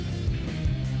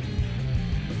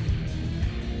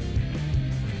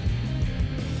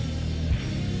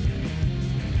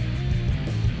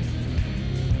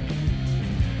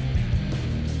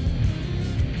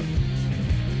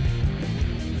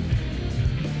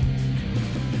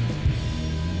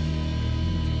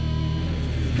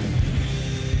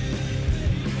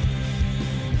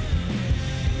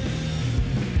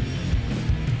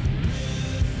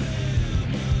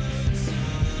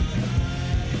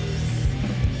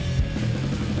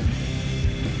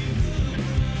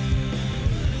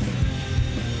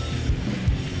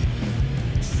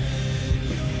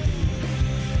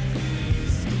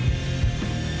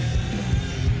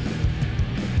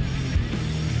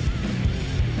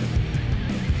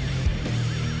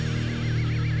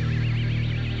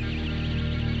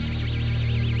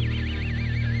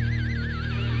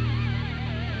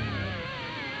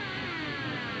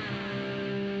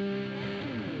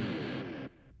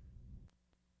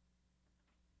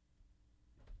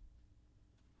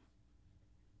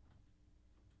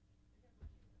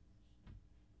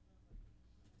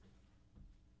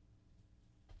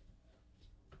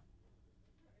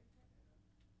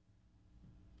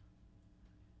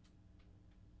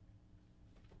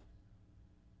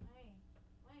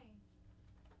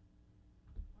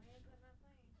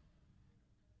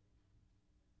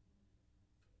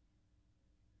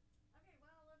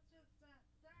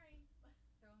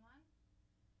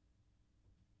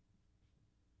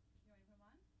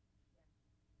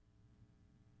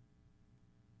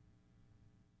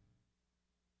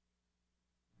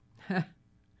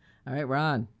All right, we're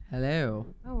on. Hello.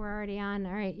 Oh, we're already on.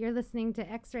 All right. You're listening to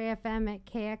X-Ray FM at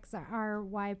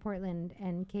KXRY Portland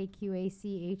and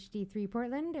KQAC HD3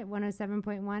 Portland at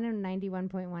 107.1 and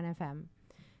 91.1 FM.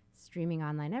 Streaming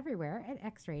online everywhere at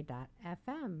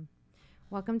xray.fm.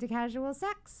 Welcome to Casual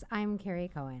Sex. I'm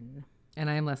Carrie Cohen. And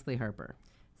I'm Leslie Harper.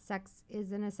 Sex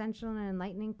is an essential and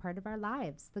enlightening part of our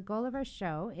lives. The goal of our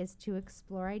show is to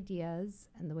explore ideas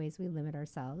and the ways we limit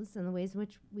ourselves and the ways in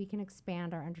which we can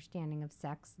expand our understanding of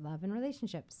sex, love, and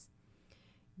relationships.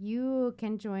 You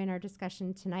can join our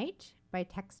discussion tonight by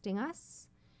texting us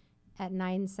at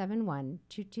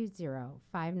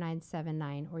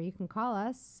 971-220-5979, or you can call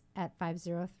us at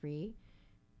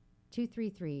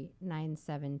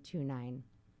 503-233-9729.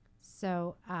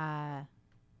 So,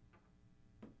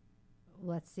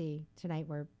 let's see. Tonight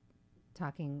we're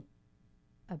talking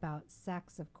about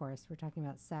sex, of course. We're talking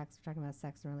about sex. We're talking about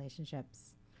sex and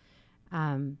relationships.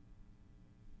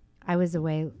 I was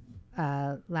away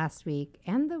last week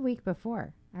and the week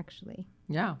before, actually.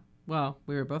 Yeah. Well,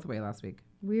 we were both away last week.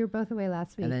 We were both away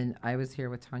last week. And then I was here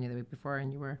with Tanya the week before,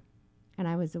 and you were? And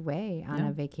I was away on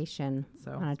a vacation,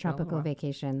 on a tropical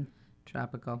vacation.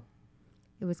 Tropical.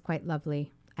 It was quite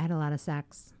lovely. I had a lot of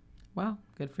sex. Well,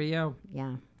 good for you.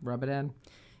 Yeah. Rub it in.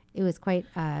 It was quite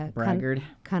braggart.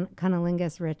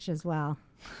 Cunnilingus rich as well.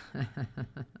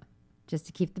 Just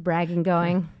to keep the bragging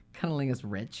going. Cunnilingus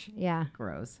rich. Yeah.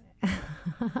 Gross.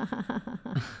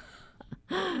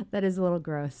 That is a little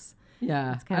gross.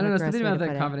 Yeah. It's kind I don't of know. a gross Something way about to the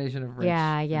put it. combination of rich.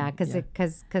 Yeah.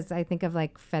 Because I think of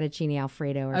like fettuccine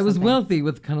Alfredo or I something. was wealthy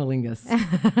with cunnilingus.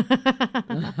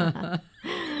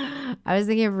 I was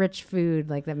thinking of rich food,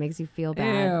 like that makes you feel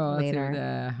bad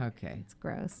later. Okay. It's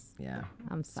gross. Yeah.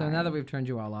 I'm sorry. So now that we've turned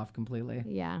you all off completely.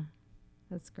 Yeah.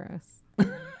 That's gross.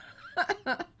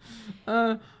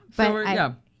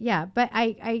 Yeah, but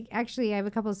I actually I have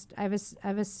a couple. I have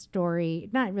a story,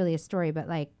 not really a story, but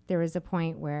like there was a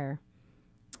point where,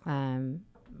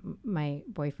 my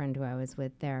boyfriend who I was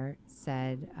with there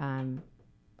said,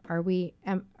 "Are we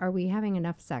having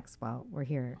enough sex while we're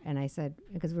here?" And I said,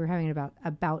 because we were having it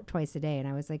about twice a day, and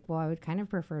I was like, well, I would kind of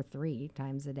prefer 3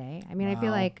 times a day. I mean, Wow.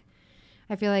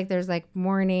 I feel like there's like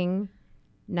morning,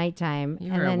 nighttime,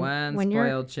 You're and then one when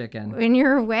spoiled chicken. when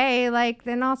you're away, like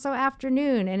then also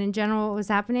afternoon. And in general, what was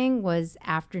happening was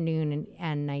afternoon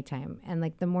and nighttime, and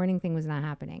like the morning thing was not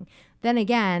happening. Then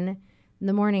again, in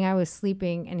the morning I was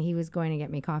sleeping, and he was going to get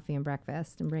me coffee and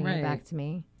breakfast and bring it back to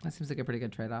me. That seems like a pretty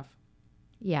good trade-off.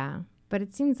 Yeah, but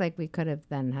it seems like we could have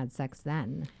then had sex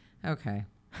then. Okay.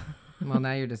 Well,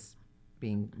 now you're just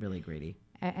being really greedy.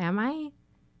 Am I?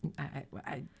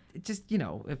 I just,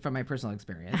 from my personal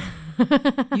experience,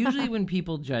 usually when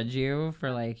people judge you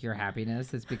for like your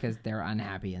happiness, it's because they're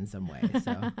unhappy in some way.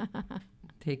 So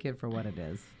take it for what it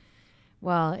is.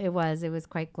 Well, it was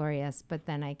quite glorious. But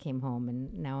then I came home,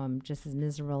 and now I'm just as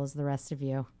miserable as the rest of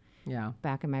you. Yeah.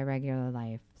 Back in my regular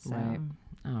life. So. Right.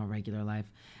 Oh, regular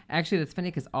life. Actually, that's funny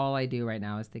because all I do right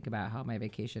now is think about how my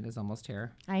vacation is almost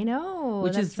here. I know.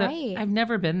 Which that's is right. I've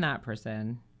never been that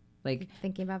person. Like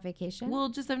Thinking about vacation?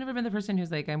 Well, I've never been the person who's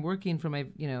like, I'm working for my,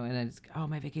 and I just,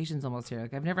 my vacation's almost here.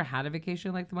 Like I've never had a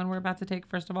vacation like the one we're about to take,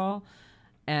 first of all.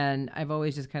 And I've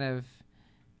always just kind of,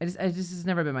 has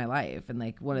never been my life. And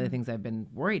like one of the things I've been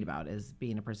worried about is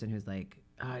being a person who's like,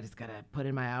 oh, I just got to put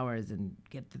in my hours and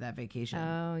get to that vacation.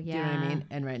 Oh, yeah. Do you know what I mean?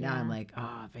 And right now I'm like,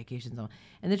 vacation's on.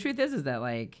 And the truth is that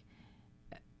like,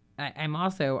 I'm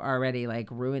also already like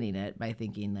ruining it by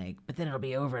thinking like, but then it'll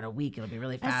be over in a week. It'll be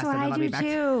really fast. That's what and I do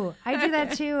too. I do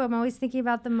that too. I'm always thinking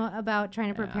about about trying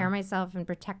to prepare myself and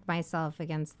protect myself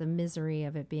against the misery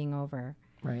of it being over.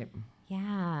 Right.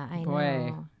 Yeah, I Boy,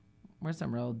 know. we're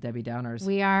some real Debbie Downers.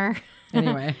 We are.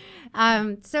 Anyway.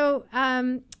 So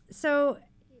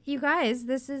you guys,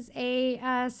 this is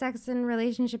a sex and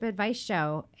relationship advice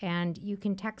show, and you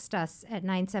can text us at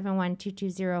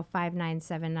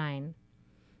 971-220-5979.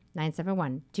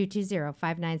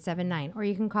 971-220-5979, or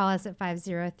you can call us at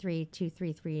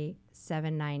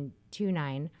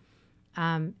 503-233-7929.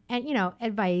 And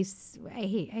advice, I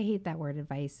hate that word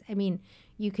advice. I mean,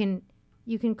 you can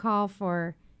call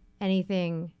for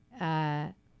anything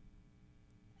that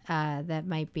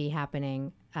might be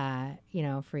happening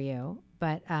for you,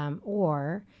 but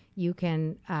or you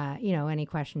can any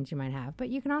questions you might have, but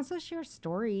you can also share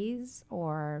stories,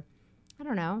 or I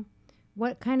don't know,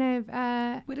 what kind of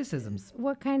witticisms?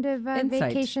 What kind of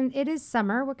vacation? It is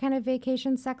summer. What kind of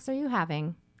vacation sex are you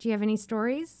having? Do you have any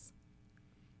stories?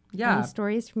 Yeah. Any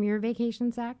stories from your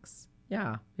vacation sex?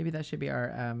 Yeah. Maybe that should be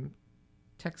our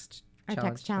text challenge.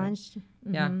 Text challenge. Right?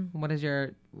 Mm-hmm. Yeah.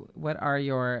 What are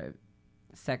your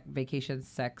vacation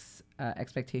sex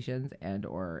expectations and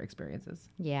or experiences?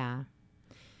 Yeah.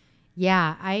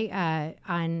 Yeah, I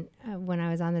on when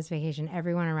I was on this vacation,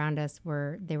 everyone around us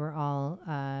were all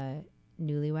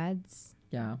newlyweds.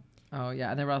 Yeah. Oh,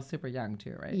 yeah. And they were all super young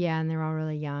too, right? Yeah, and they're all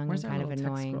really young Where's and our kind of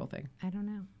little text annoying. scroll thing? I don't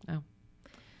know. Oh.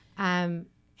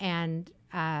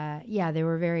 Yeah, they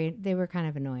were kind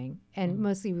of annoying. And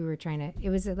mostly we were it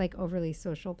was a like overly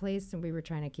social place and we were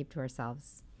trying to keep to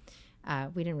ourselves.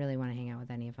 We didn't really want to hang out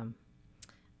with any of them.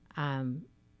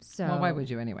 So Well, why would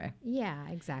you anyway? Yeah,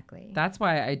 exactly. That's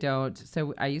why I don't.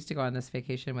 So I used to go on this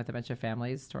vacation with a bunch of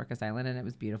families to Orcas Island, and it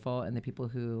was beautiful. And the people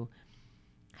who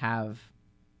have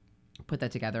put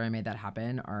that together and made that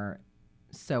happen are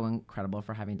so incredible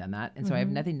for having done that. And so I have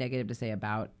nothing negative to say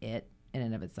about it in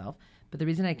and of itself. But the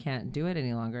reason I can't do it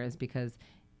any longer is because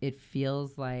it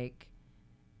feels like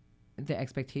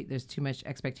there's too much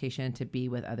expectation to be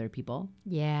with other people.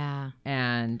 Yeah.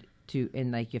 And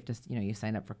like you have to, you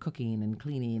sign up for cooking and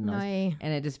cleaning.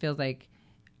 And it just feels like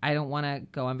I don't want to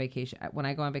go on vacation. When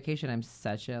I go on vacation, I'm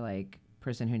such a like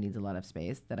person who needs a lot of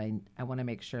space that I want to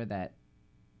make sure that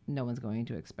no one's going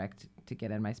to expect to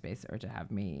get in my space or to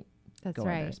have me go in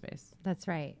their space. That's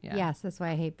right. Yeah. Yes, that's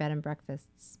why I hate bed and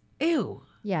breakfasts. Ew.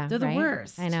 Yeah, they're the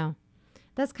worst. I know.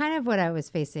 That's kind of what I was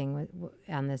facing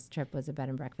on this trip was a bed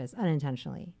and breakfast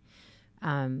unintentionally.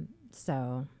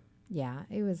 So yeah,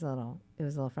 it was a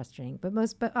little frustrating, but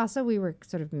also we were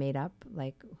sort of made up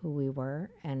like who we were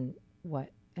and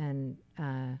what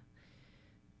our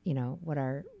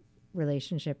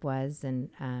relationship was and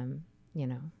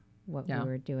what we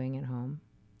were doing at home.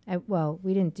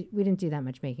 We didn't do that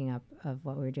much making up of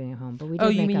what we were doing at home, but we did. Oh,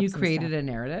 you mean up you some created stuff. a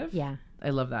narrative? Yeah. I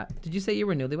love that. Did you say you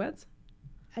were newlyweds?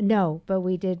 No, but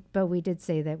we did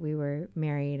say that we were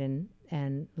married and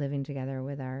living together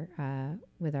with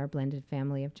our blended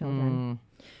family of children.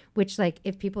 Which, like,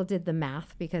 if people did the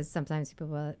math, because sometimes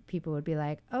people would be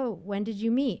like, "Oh, when did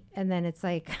you meet?" And then it's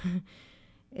like,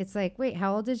 wait,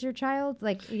 how old is your child?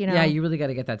 Like, Yeah, you really got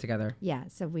to get that together. Yeah,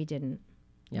 so we didn't.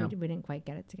 Yeah. We didn't quite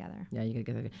get it together. Yeah, you gotta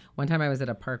get that. One time I was at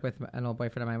a park with an old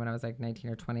boyfriend of mine when I was like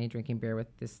 19 or 20, drinking beer with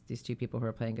these two people who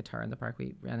were playing guitar in the park.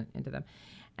 We ran into them.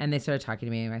 And they started talking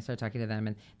to me, and I started talking to them,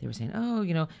 and they were saying, "Oh,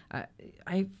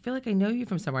 I feel like I know you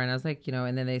from somewhere." And I was like,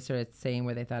 and then they started saying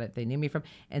where they thought they knew me from.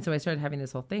 And so I started having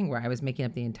this whole thing where I was making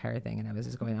up the entire thing, and I was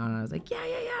just going on, and I was like, "Yeah,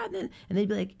 yeah, yeah." And they'd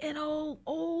be like, "And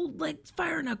old like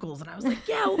Fire Knuckles," and I was like,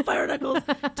 "Yeah, old Fire Knuckles,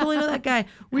 totally know that guy.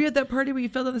 Were you at that party where you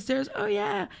fell down the stairs? Oh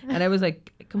yeah." And I was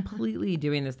like completely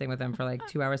doing this thing with them for like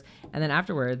 2 hours, and then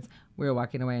afterwards we were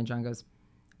walking away, and John goes,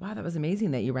 "Wow, that was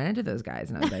amazing that you ran into those guys."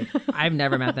 And I was like, "I've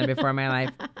never met them before in my life."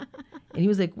 And he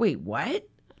was like, "Wait, what?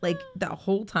 Like the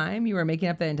whole time you were making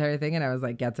up that entire thing?" And I was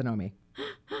like, "Get to know me."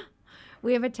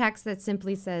 We have a text that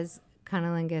simply says,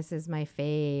 "Cunnilingus is my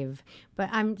fave." But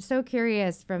I'm so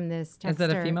curious from this texter. Is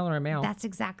that a female or a male? That's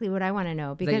exactly what I want to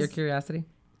know. Because is that your curiosity?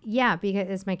 Yeah, because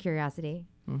it's my curiosity.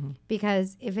 Mm-hmm.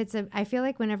 Because if I feel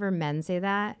like whenever men say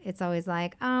that, it's always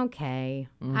like, okay,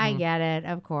 I get it.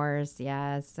 Of course.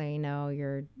 Yes. So,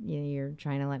 you're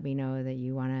trying to let me know that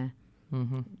you want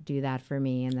to do that for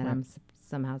me and that I'm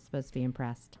somehow supposed to be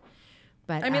impressed.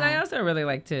 But I mean, I also really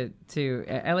like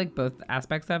I like both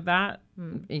aspects of that,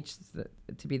 each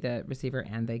to be the receiver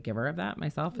and the giver of that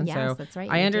myself. And so that's right.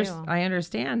 I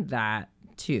understand that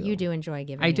too. You do enjoy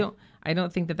giving. I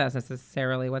don't think that that's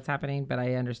necessarily what's happening, but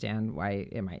I understand why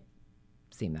it might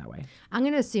seem that way. I'm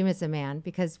going to assume it's a man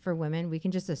because for women, we can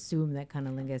just assume that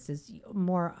cunnilingus is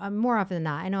more often than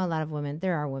not. I know a lot of women.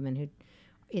 There are women who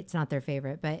it's not their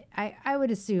favorite, but I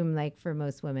would assume like for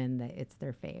most women that it's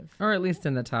their fave. Or at least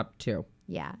in the top 2.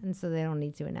 Yeah, and so they don't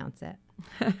need to announce it.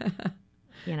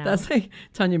 That's like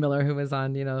Tanya Miller, who was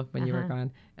on, when you were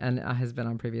gone, and has been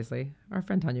on previously. Our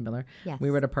friend Tanya Miller. Yes.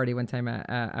 We were at a party one time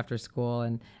after school,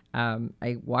 and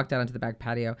I walked out onto the back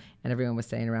patio, and everyone was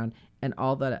standing around. And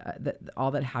all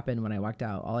that happened when I walked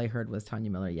out, all I heard was Tanya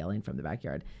Miller yelling from the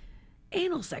backyard,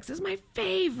 "Anal sex is my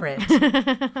favorite."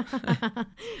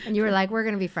 And you were like, "We're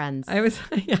going to be friends." I was,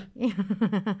 yeah.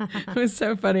 It was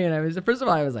so funny. And first of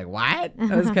all, I was like, "What?"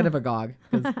 I was kind of agog.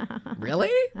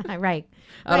 Really? Right.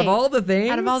 Out of all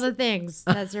the things,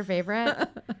 that's your favorite?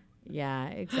 Yeah,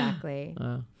 exactly.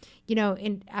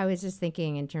 I was just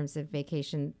thinking in terms of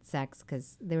vacation sex,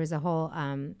 because there was a whole,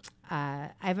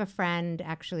 I have a friend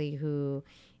actually who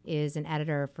is an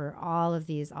editor for all of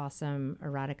these awesome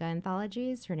erotica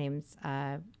anthologies. Her name's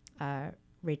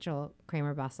Rachel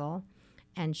Kramer Bussell,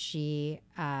 and she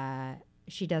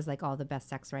does like all the best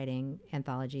sex writing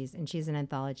anthologies, and she's an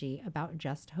anthology about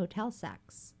just hotel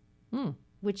sex,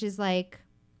 which is like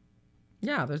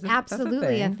there's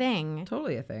absolutely a thing.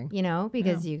 Totally a thing.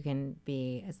 Because you can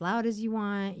be as loud as you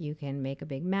want, you can make a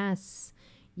big mess,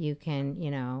 you can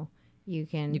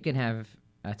have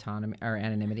autonomy or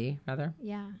anonymity, rather.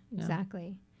 Yeah,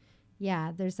 exactly.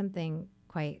 Yeah, there's something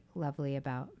quite lovely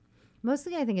about.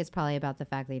 Mostly, I think it's probably about the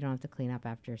fact that you don't have to clean up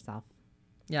after yourself.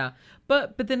 Yeah,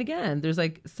 but then again, there's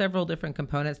like several different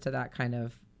components to that kind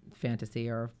of fantasy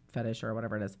or fetish or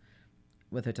whatever it is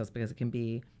with hotels, because it can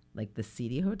be like the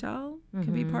seedy hotel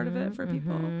can be part of it for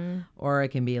people, or it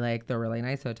can be like the really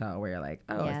nice hotel where you're like,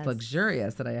 oh, Yes. it's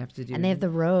luxurious that I have to do. And they have the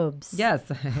robes. Yes,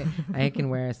 I can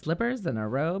wear slippers and a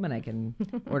robe, and I can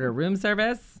order room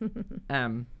service.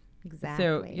 Exactly.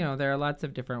 So, you know, there are lots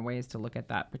of different ways to look at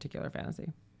that particular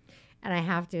fantasy. And I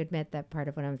have to admit that part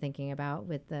of what I'm thinking about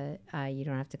with the you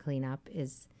don't have to clean up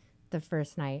is the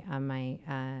first night on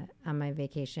my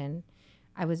vacation.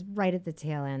 I was right at the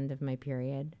tail end of my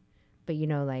period, but you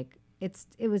know, like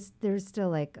there's still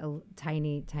like a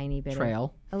tiny bit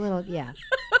Trail. a little, yeah.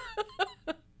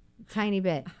 Tiny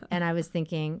bit. And I was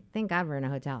thinking, thank God we're in a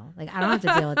hotel. Like, I don't have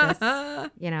to deal with this,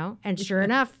 you know? And sure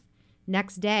enough,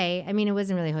 next day, I mean, it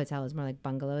wasn't really a hotel. It was more like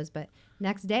bungalows. But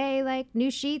next day, like,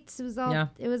 new sheets. It was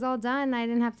all done. I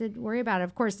didn't have to worry about it.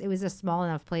 Of course, it was a small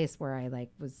enough place where I, like,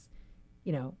 was,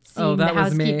 you know, seeing the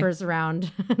housekeepers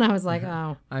around. And I was like,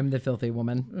 oh. I'm the filthy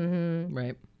woman. Mm-hmm.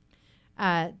 Right.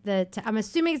 I'm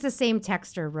assuming it's the same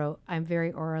texter wrote, I'm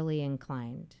very orally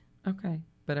inclined. Okay.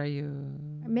 But are you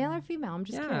male or female? I'm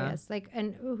just curious. Like,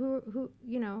 and who,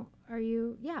 you know, are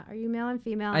you male and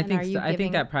female? I think so. I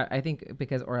think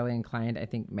because orally inclined, I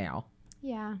think male.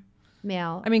 Yeah.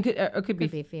 Male. I mean, it could be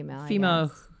female.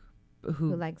 Female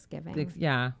who likes giving.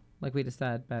 Yeah. Like we just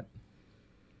said, but.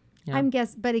 Yeah.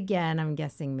 But again, I'm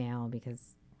guessing male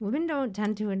because women don't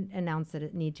tend to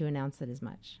need to announce it as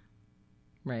much.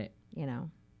 Right. You know.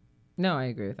 No, I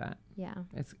agree with that. Yeah.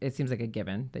 It seems like a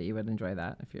given that you would enjoy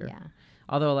that if you're. Yeah.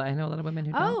 Although I know a lot of women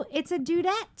who don't. Oh, it's a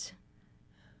dudette.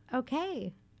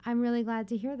 Okay. I'm really glad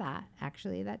to hear that,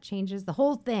 actually. That changes the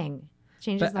whole thing.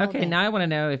 Okay, now I want to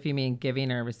know if you mean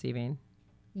giving or receiving.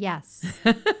 Yes.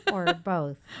 Or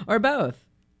both. Or both.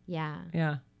 Yeah.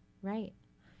 Yeah. Right.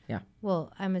 Yeah.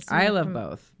 Well, I'm assuming I love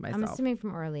both myself. I'm assuming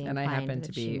from early and I happen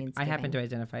to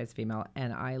identify as female,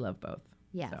 and I love both.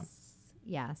 Yes. So.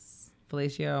 Yes.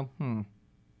 Fellatio,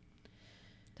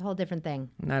 It's a whole different thing.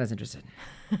 Not as interested.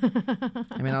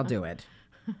 I mean, I'll do it.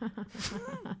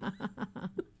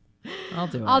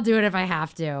 I'll do it if I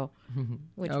have to.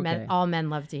 Which all men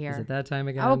love to hear. Is it that time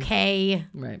again? Okay.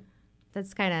 Right.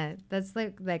 That's the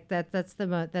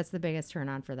biggest turn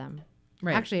on for them.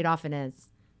 Right. Actually, it often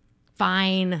is.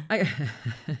 Fine.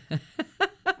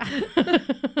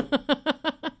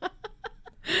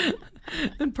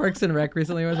 In Parks and Rec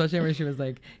recently, I was watching where she was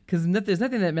like, because there's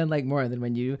nothing that men like more than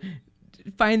when you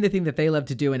find the thing that they love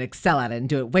to do and excel at it and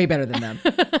do it way better than them.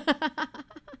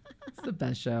 It's the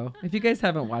best show. If you guys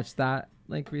haven't watched that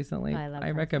like recently,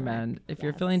 I recommend. If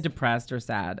you're feeling depressed or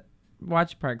sad,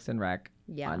 watch Parks and Rec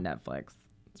on Netflix.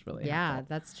 It's really helpful.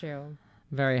 That's true.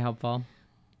 Very helpful.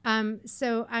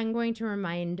 So I'm going to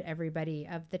remind everybody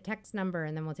of the text number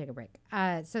and then we'll take a break.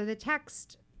 So the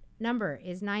text number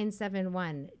is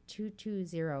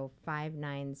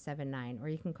 971-220-5979, or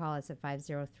you can call us at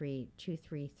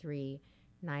 503-233-9729,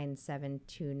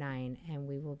 and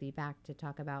we will be back to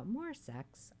talk about more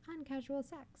sex on Casual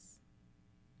Sex.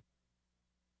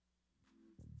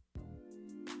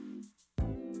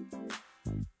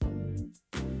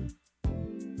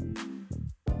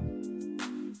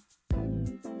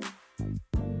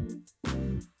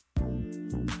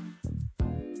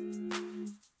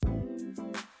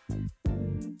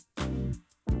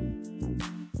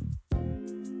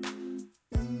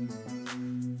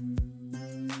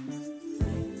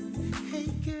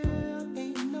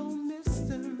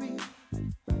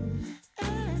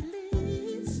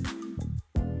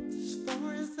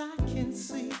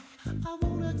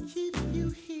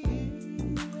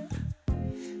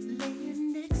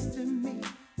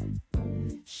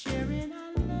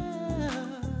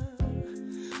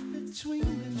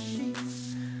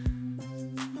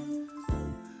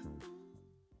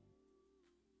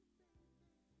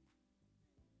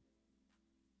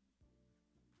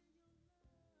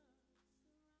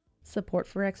 Support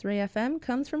for X-Ray FM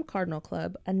comes from Cardinal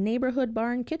Club, a neighborhood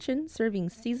bar and kitchen serving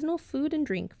seasonal food and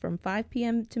drink from 5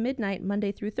 p.m. to midnight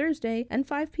Monday through Thursday and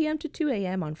 5 p.m. to 2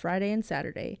 a.m. on Friday and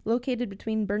Saturday. Located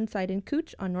between Burnside and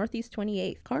Cooch on Northeast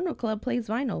 28th, Cardinal Club plays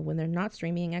vinyl when they're not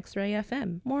streaming X-Ray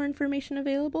FM. More information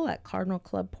available at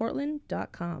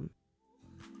cardinalclubportland.com.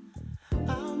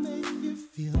 I'll make you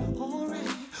feel all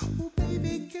right. Oh,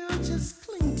 baby girl, just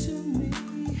cling to me.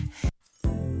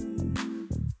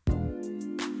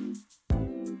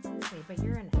 But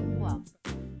you're in well.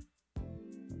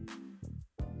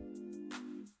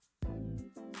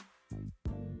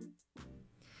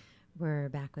 We're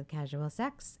back with Casual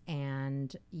Sex,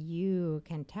 and you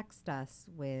can text us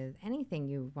with anything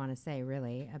you want to say,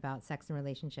 really, about sex and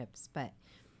relationships. But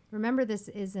remember, this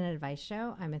is an advice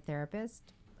show. I'm a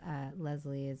therapist.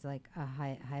 Leslie is like a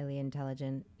highly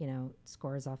intelligent,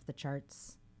 scores off the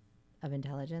charts of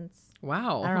intelligence.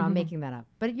 Wow. I don't know, I'm making that up.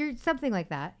 But you're something like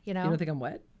that, You don't think I'm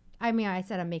what? I mean, I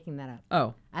said I'm making that up.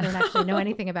 Oh. I don't actually know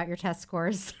anything about your test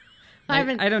scores.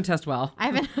 I don't test well. I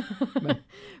haven't.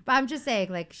 But I'm just saying,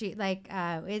 it's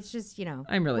just,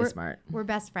 I'm really we're- smart. We're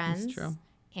best friends. That's true.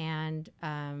 And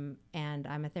I'm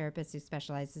a therapist who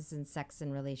specializes in sex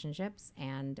and relationships,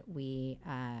 and we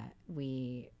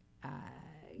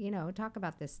talk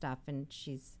about this stuff. And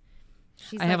she's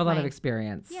I have a lot of my-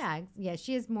 experience. Yeah.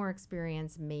 She has more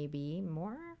experience, maybe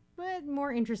more, but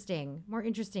more interesting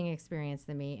experience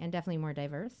than me, and definitely more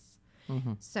diverse.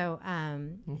 Mm-hmm. So,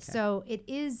 so it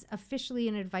is officially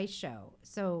an advice show.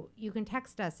 So you can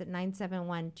text us at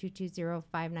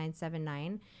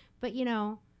 971-220-5979. But,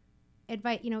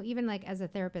 advice, even like as a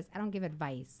therapist, I don't give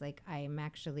advice. Like I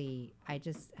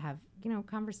just have,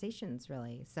 conversations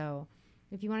really. So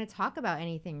if you want to talk about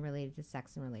anything related to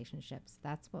sex and relationships,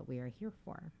 that's what we are here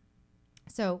for.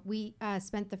 So we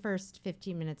spent the first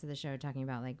 15 minutes of the show talking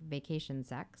about like vacation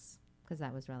sex, because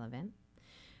that was relevant.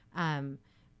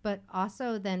 But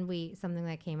also then something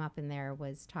that came up in there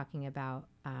was talking about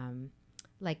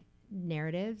like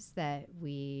narratives that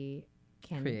we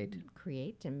can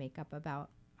create and make up about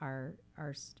our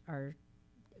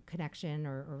connection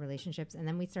or relationships. And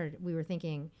then we were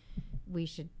thinking we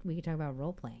could talk about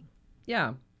role playing.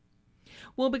 Yeah.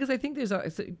 Well, because I think there's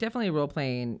definitely role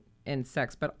playing in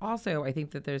sex, but also I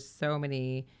think that there's so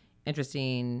many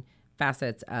interesting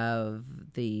facets of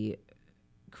the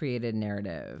created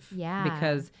narrative. Yeah.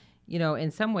 Because,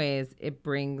 in some ways it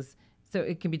brings, so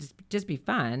it can be just be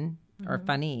fun or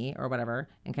funny or whatever,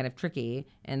 and kind of tricky,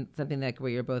 and something like where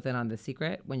you're both in on the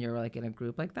secret when you're like in a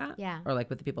group like that. Yeah. Or like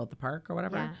with the people at the park or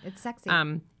whatever. Yeah, it's sexy.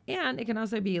 And it can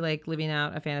also be like living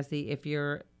out a fantasy if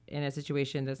you're in a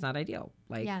situation that's not ideal.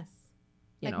 Like, yes.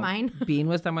 you Like know, mine. being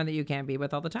with someone that you can't be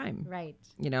with all the time. Right.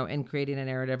 And creating a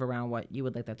narrative around what you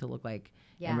would like that to look like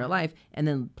Yeah. in real life, and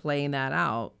then playing that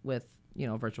out with,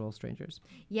 virtual strangers.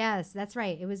 Yes, that's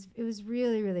right. It was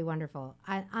really, really wonderful.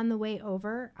 On the way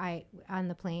over, in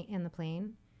the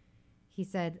plane, he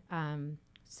said,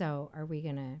 so are we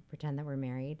going to pretend that we're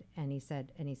married? And he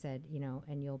said, and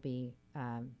you'll be,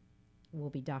 we'll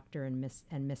be Dr. and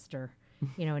Mr.,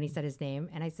 and he said his name.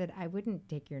 And I said, I wouldn't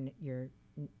take your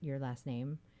last name.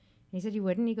 And he said, you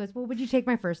wouldn't? He goes, well, would you take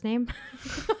my first name?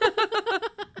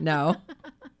 No.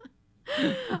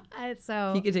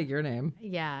 So He could take your name.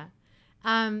 yeah.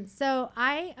 So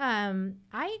I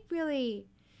really,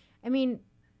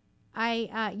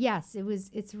 yes,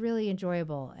 it's really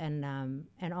enjoyable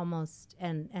and almost,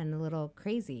 and a little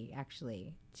crazy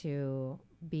actually to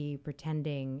be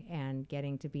pretending and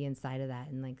getting to be inside of that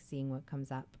and like seeing what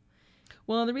comes up.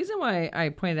 Well, the reason why I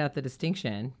pointed out the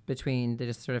distinction between the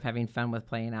just sort of having fun with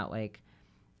playing out like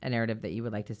a narrative that you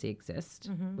would like to see exist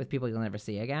with people you'll never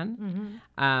see again,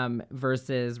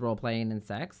 versus role playing and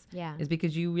sex, Yeah. is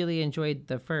because you really enjoyed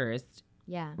the first,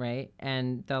 Yeah. right?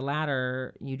 And the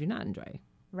latter you do not enjoy,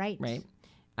 Right. right?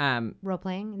 Role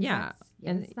playing. And Yeah. sex? Yeah.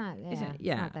 And It's not. Yeah. Isn't it? It's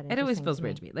Yeah. not that It always interesting feels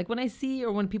weird to me. Like when I see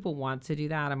or when people want to do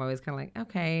that, I'm always kind of like,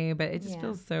 okay, but it just Yeah.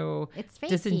 feels so It's fakey.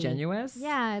 disingenuous.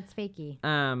 Yeah, it's fakey.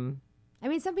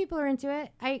 Some people are into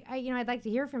it. I'd like to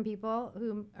hear from people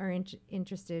who are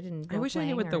interested in. I wish I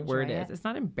knew role-playing what the or word enjoy is. it. It's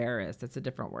not embarrassed. It's a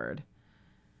different word.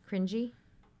 Cringy.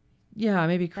 Yeah,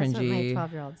 maybe That's what my cringy.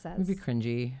 12-year-old says. Maybe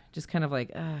cringy. Just kind of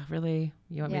like, really?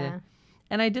 You want me Yeah. to?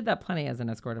 And I did that plenty as an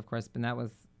escort, of course, but that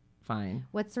was fine.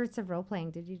 What sorts of role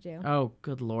playing did you do? Oh,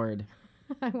 good Lord.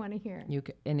 I want to hear.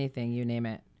 Anything, you name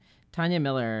it. Tanya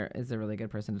Miller is a really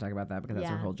good person to talk about that because that's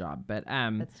her Yeah. whole job. But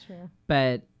That's true.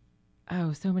 But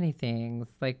so many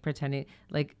things, like pretending,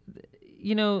 like,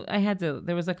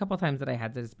 there was a couple times that I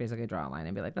had to just basically draw a line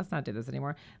and be like, let's not do this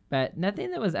anymore. But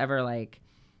nothing that was ever like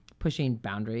pushing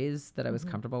boundaries that I was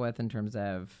comfortable with in terms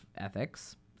of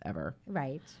ethics ever.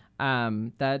 Right.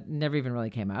 That never even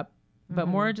really came up, but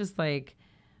more just like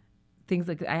things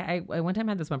like I one time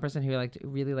had this one person who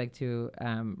really liked to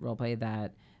role play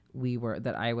that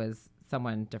I was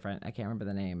someone different. I can't remember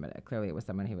the name, but clearly it was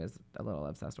someone he was a little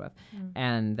obsessed with,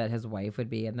 and that his wife would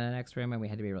be in the next room, and we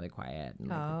had to be really quiet.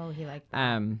 And He liked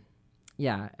that.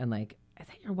 yeah, and like, is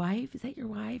that your wife? Is that your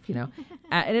wife?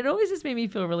 And it always just made me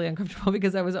feel really uncomfortable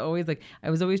because I was always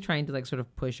trying to like sort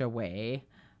of push away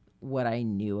what I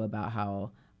knew about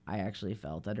how I actually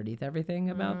felt underneath everything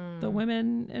about the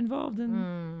women involved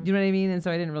in, you know what I mean? And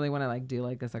so I didn't really want to like do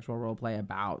like a sexual role play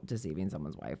about deceiving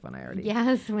someone's wife when I already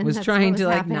Yes, when was that's trying what to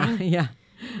was like happening. not, yeah.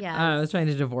 Yes. I was trying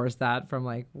to divorce that from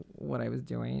like what I was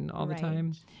doing all the Right.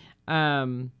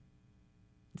 time.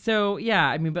 So yeah,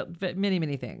 I mean, but many,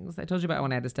 many things. I told you about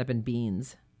when I had to step in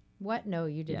beans. What? No,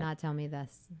 you did Yeah. not tell me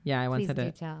this. Yeah, I once Please had do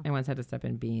to. tell. I once had to step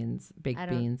in beans, baked I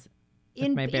don't- beans,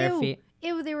 with my bare ew, feet.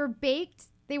 Ew, they were baked.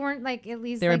 They weren't like at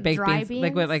least They were like baked dry beans, beans.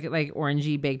 like what, like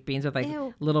orangey baked beans with like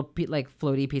Ew. little like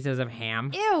floaty pieces of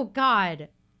ham. Ew, God,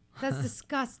 that's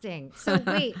disgusting. So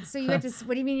wait, so you had to?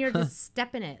 What do you mean you had to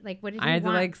step in it? Like what did you I had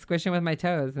want? to like squish him with my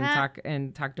toes and Ah.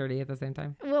 talk dirty at the same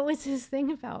time. What was his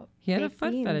thing about? He had a baked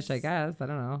foot fetish, I beans? guess. I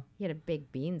don't know. He had a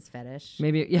baked beans fetish.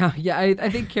 Maybe, yeah. I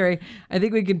think Carrie. I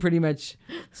think we can pretty much.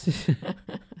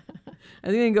 I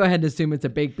think we can go ahead and assume it's a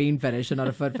baked bean fetish and not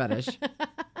a foot fetish.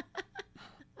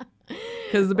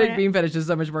 Because the baked bean fetish is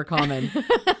so much more common.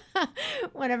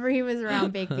 Whenever he was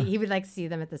around baked beans, he would like see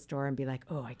them at the store and be like,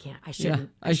 "Oh, I can't. I Yeah, shouldn't.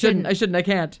 I shouldn't. I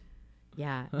can't.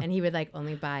 Yeah, and he would like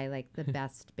only buy like the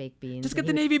best baked beans. Just and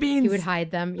get the he would- navy beans. He would hide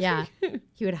them. Yeah,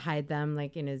 he would hide them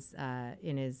like in his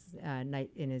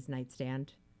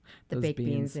nightstand. The Those baked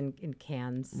beans beans. in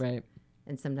cans. Right.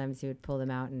 And sometimes he would pull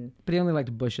them out and But he only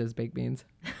liked Bush's baked beans.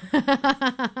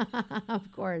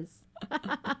 of course.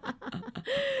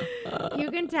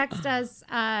 You can text us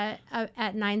at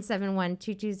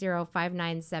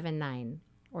 971-220-5979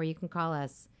 or you can call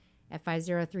us at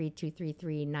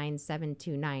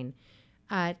 503-233-9729.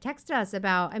 Text us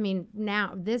about, I mean,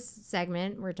 now this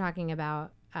segment we're talking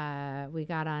about we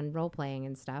got on role playing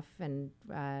and stuff and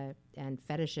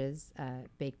fetishes.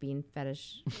 Baked bean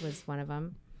fetish was one of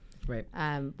them. Right.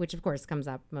 Which of course comes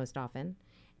up most often.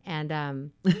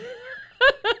 And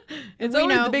It's we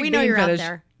always know the big we know bean you're fetish. out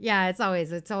there. Yeah, it's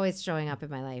always showing up in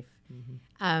my life.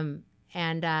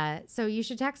 So you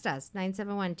should text us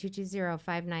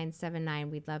 971-220-5979.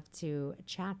 We'd love to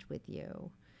chat with you.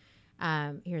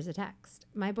 Here's a text.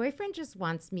 My boyfriend just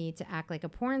wants me to act like a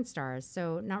porn star,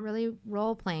 so not really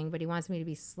role playing, but he wants me to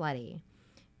be slutty.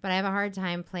 But I have a hard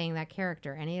time playing that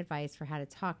character. Any advice for how to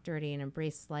talk dirty and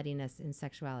embrace sluttiness in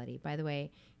sexuality? By the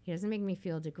way, he doesn't make me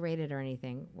feel degraded or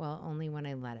anything. Well, only when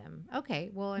I let him. Okay.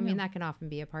 Well, I mean, that can often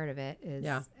be a part of it is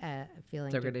Yeah.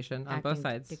 feeling Degradation on both acting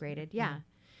sides. Degraded. Yeah.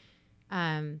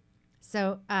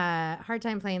 So hard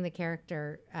time playing the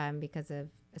character because of,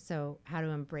 so how to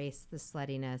embrace the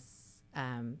sluttiness.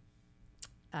 And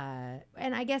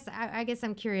I guess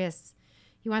I'm curious.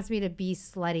 He wants me to be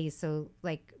slutty. So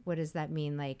like, what does that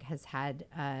mean? Like has had,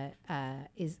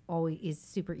 is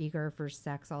super eager for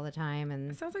sex all the time.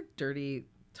 And It sounds like dirty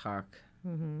talk.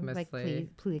 like, Mostly.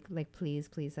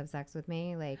 please have sex with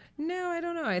me. Like, No, I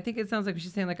don't know. I think it sounds like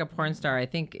she's saying like a porn star. I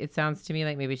think it sounds to me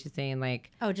like maybe she's saying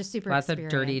like oh, just super lots of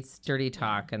experienced. dirty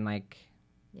talk and like,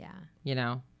 Yeah. you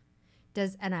know.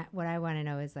 What I want to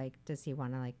know is like, does he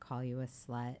want to like call you a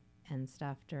slut and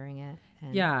stuff during it?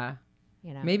 And, Yeah.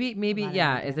 You know, Maybe, lot of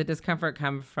yeah. anger. Is the discomfort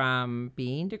come from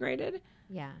being degraded?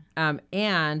 Yeah.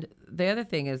 And the other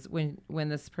thing is when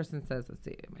this person says, let's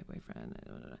see, my boyfriend,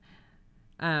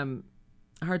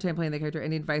 hard time playing the character.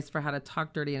 Any advice for how to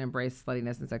talk dirty and embrace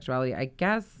sluttiness and sexuality? I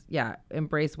guess, yeah.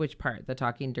 Embrace which part? The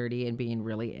talking dirty and being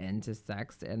really into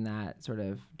sex in that sort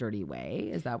of dirty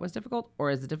way. Is that what's difficult, or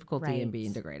is the difficulty in Right.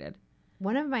 being degraded?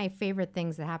 One of my favorite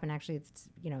things that happened, actually, it's,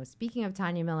 speaking of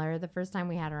Tanya Miller, the first time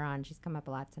we had her on, she's come up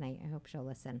a lot tonight. I hope she'll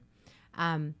listen.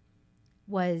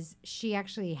 Was she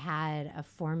actually had a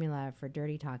formula for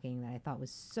dirty talking that I thought was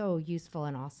so useful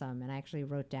and awesome, and I actually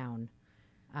wrote down.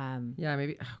 Yeah,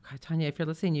 maybe. Oh God, Tanya, if you're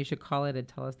listening, you should call it and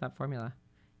tell us that formula.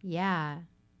 Yeah.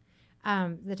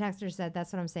 The texter said,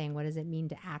 that's what I'm saying. What does it mean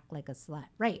to act like a slut?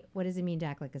 Right. What does it mean to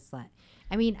act like a slut?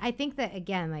 I mean, I think that,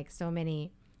 again, like so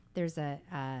many, there's a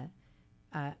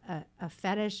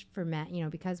fetish for men,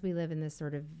 because we live in this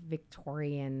sort of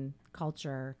Victorian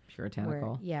culture.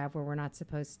 Puritanical. Where we're not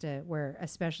supposed to, where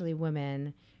especially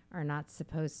women are not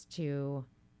supposed to,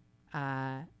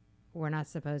 we're not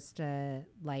supposed to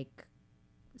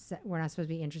we're not supposed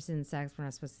to be interested in sex. We're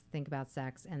not supposed to think about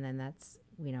sex. And then that's,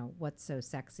 what's so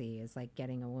sexy is like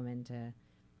getting a woman to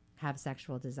have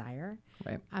sexual desire.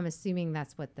 Right. I'm assuming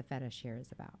that's what the fetish here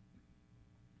is about.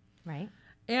 Right?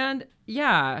 And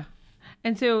yeah.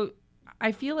 And so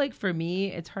I feel like for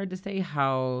me, it's hard to say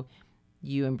how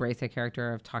you embrace a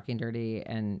character of talking dirty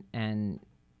and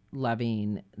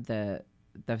loving the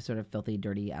sort of filthy,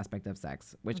 dirty aspect of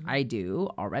sex, which I do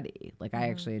already. Like I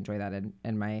actually enjoy that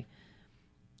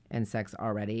in sex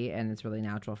already, and it's really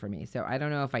natural for me. So I don't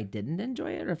know if I didn't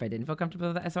enjoy it or if I didn't feel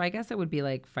comfortable with that. So I guess it would be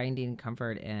like finding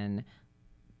comfort in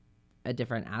a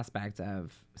different aspect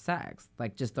of sex,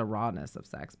 like just the rawness of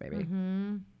sex, baby.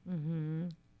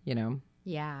 You know?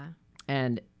 Yeah.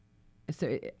 And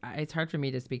so it's hard for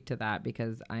me to speak to that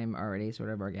because I'm already sort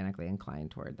of organically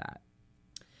inclined toward that.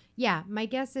 Yeah, my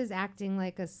guess is acting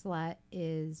like a slut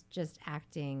is just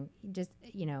acting, just,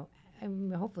 you know,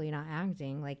 hopefully not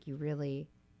acting like you really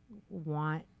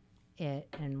want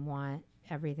it and want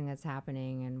everything that's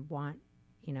happening and want,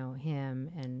 you know,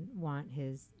 him and want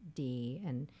his D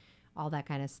and all that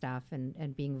kind of stuff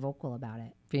and being vocal about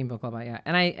it. Being vocal about, yeah.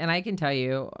 And I can tell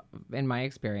you in my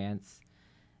experience,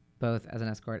 both as an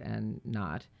escort and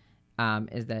not,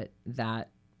 is that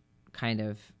kind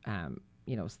of,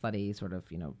 you know, slutty sort of,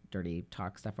 you know, dirty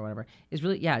talk stuff or whatever is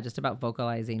really, yeah, just about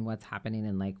vocalizing what's happening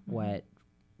and like what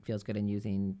feels good and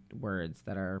using words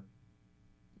that are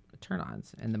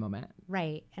turn-ons in the moment.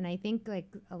 Right. And I think like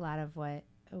a lot of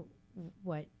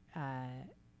what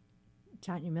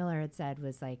Tanya Miller had said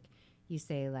was like, you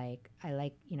say like, I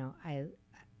like, you know,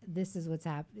 this is what's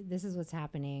this is what's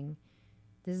happening.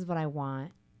 This is what I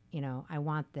want. You know, I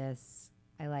want this.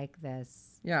 I like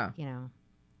this. Yeah. You know,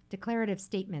 declarative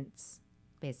statements,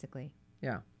 basically.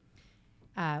 Yeah.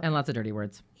 And lots of dirty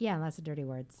words. Yeah, lots of dirty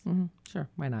words. Mm-hmm. Sure.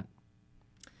 Why not?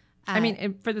 I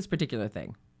mean, for this particular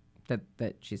thing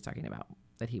that she's talking about,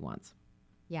 that he wants.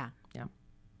 Yeah. Yeah.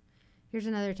 Here's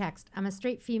another text. I'm a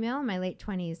straight female in my late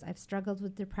 20s. I've struggled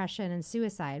with depression and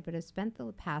suicide, but have spent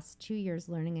the past 2 years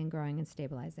learning and growing and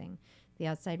stabilizing. The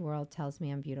outside world tells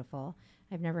me I'm beautiful.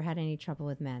 I've never had any trouble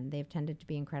with men. They've tended to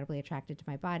be incredibly attracted to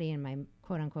my body and my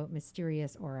quote-unquote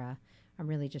mysterious aura. I'm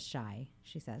really just shy,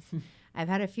 she says. I've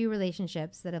had a few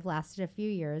relationships that have lasted a few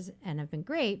years and have been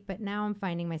great, but now I'm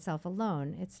finding myself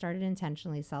alone. It started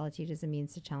intentionally. Solitude as a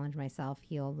means to challenge myself,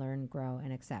 heal, learn, grow,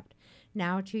 and accept.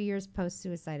 Now, 2 years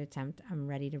post-suicide attempt, I'm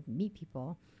ready to meet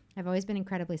people. I've always been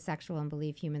incredibly sexual and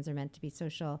believe humans are meant to be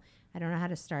social. I don't know how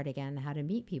to start again, how to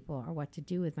meet people, or what to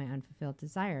do with my unfulfilled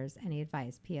desires. Any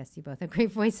advice? P.S. You both have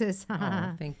great voices.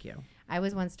 Oh, thank you. I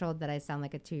was once told that I sound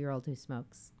like a 2-year-old who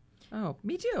smokes. Oh,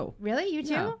 me too. Really? You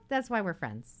too? Yeah. That's why we're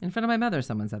friends. In front of my mother,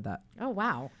 someone said that. Oh,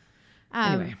 wow.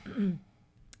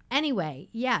 Anyway.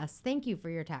 Yes. Thank you for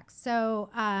your text. So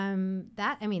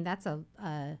that's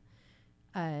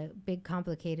a big,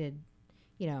 complicated,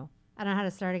 you know, I don't know how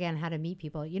to start again, how to meet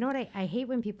people. You know what? I hate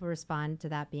when people respond to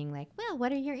that being like, well,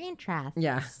 what are your interests?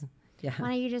 Yeah. Yeah. Why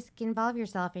don't you just involve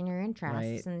yourself in your interests?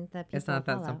 Right. And the people It's not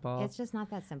that follow. simple. It's just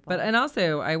not that simple. But, and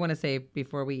also, I want to say,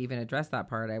 before we even address that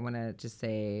part, I want to just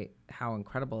say how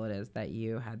incredible it is that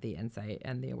you had the insight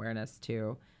and the awareness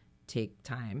to take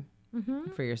time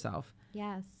for yourself.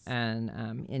 Yes.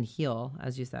 And heal,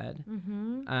 as you said.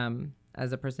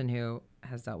 As a person who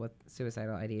has dealt with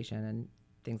suicidal ideation and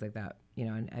things like that, you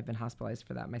know, and I've been hospitalized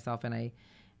for that myself, and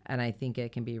I think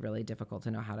it can be really difficult to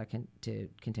know how to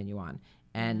continue on.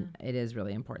 And it is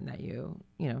really important that you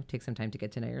know, take some time to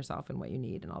get to know yourself and what you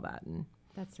need and all that. And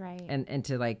that's right. And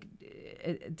to like,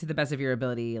 to the best of your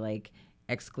ability, like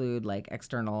exclude like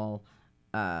external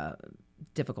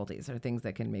difficulties or things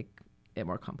that can make it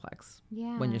more complex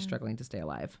when you're struggling to stay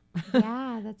alive.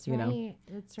 Yeah, that's You right. know?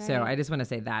 That's right. So I just want to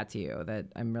say that to you, that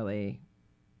I'm really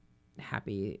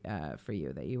happy for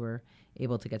you that you were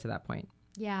able to get to that point.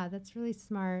 Yeah, that's really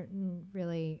smart and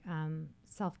really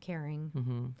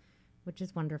self-caring, which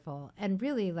is wonderful. And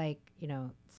really, like, you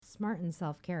know, smart and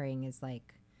self-caring is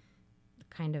like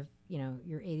kind of, you know,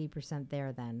 you're 80%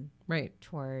 there then. Right.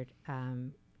 Toward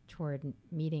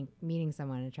meeting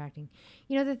someone and attracting.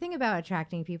 You know, the thing about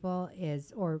attracting people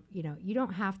is, or, you know, you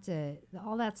don't have to,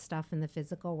 all that stuff in the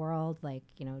physical world, like,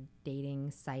 you know,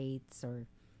 dating sites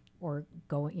or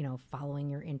going, you know, following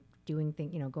your doing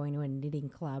thing, you know, going to a knitting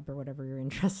club or whatever your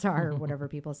interests are or whatever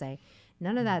people say.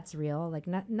 None of that's real. Like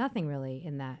nothing really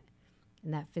in that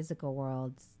physical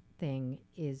world thing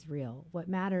is real. What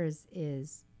matters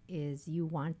is you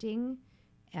wanting,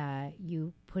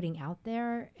 you putting out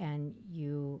there, and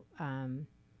you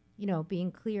know,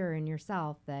 being clear in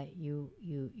yourself that you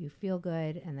feel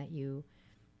good and that you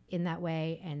in that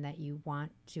way, and that you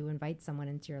want to invite someone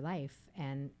into your life.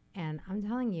 And I'm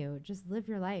telling you, just live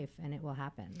your life and it will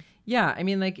happen. Yeah. I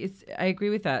mean, like, I agree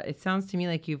with that. It sounds to me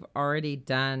like you've already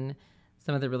done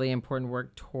some of the really important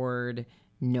work toward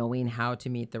knowing how to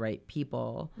meet the right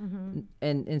people.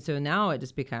 And so now it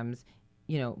just becomes,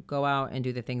 you know, go out and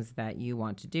do the things that you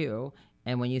want to do.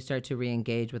 And when you start to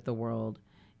re-engage with the world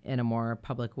in a more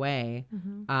public way,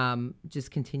 just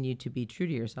continue to be true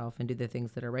to yourself and do the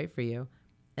things that are right for you.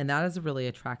 And that is a really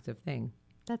attractive thing.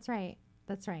 That's right.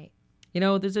 That's right. You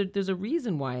know, there's a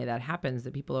reason why that happens,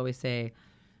 that people always say,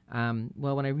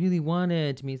 well, when I really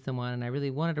wanted to meet someone and I really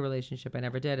wanted a relationship, I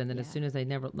never did. And then as Yeah. soon as I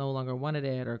no longer wanted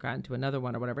it or got into another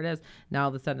one or whatever it is, now all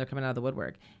of a sudden they're coming out of the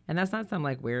woodwork. And that's not some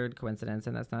like weird coincidence,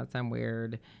 and that's not some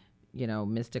weird,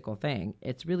 mystical thing.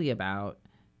 It's really about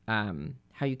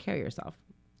how you carry yourself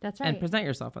That's right. and present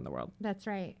yourself in the world That's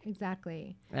right.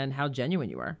 Exactly. and how genuine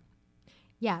you are.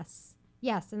 Yes.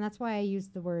 Yes. And that's why I use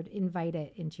the word invite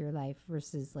it into your life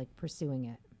versus like pursuing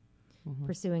it.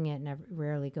 Pursuing it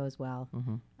rarely goes well.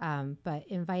 But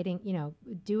inviting,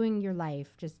 doing your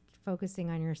life, just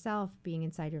focusing on yourself, being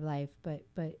inside your life, but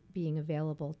being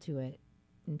available to it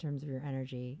in terms of your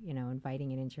energy,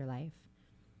 inviting it into your life.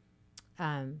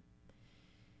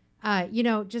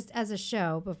 Just as a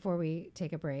show before we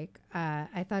take a break,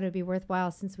 I thought it'd be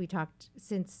worthwhile since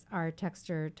our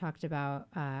texter talked about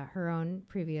her own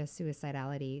previous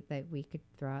suicidality, that we could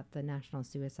throw out the National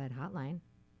Suicide Hotline.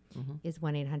 Is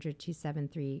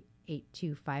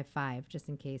 1-800-273-8255, just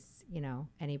in case,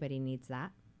 anybody needs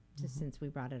that. Just since we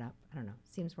brought it up. I don't know.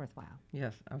 Seems worthwhile.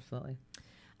 Yes, absolutely.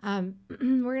 We're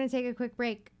going to take a quick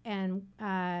break, and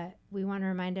we want to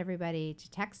remind everybody to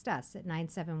text us at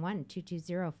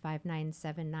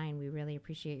 971-220-5979. We really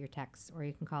appreciate your texts, or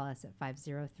you can call us at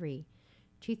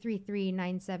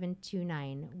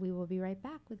 503-233-9729. We will be right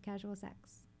back with Casual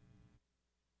Sex.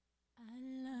 I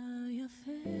love your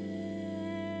face.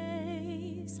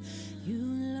 You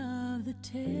love the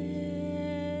taste.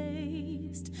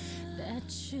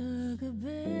 That sugar,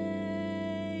 babe,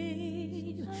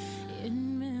 it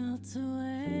melts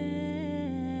away.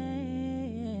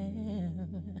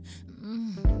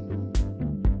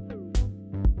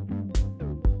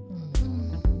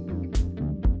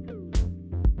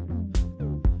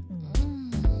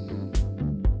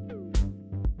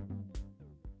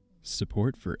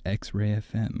 Support for X-Ray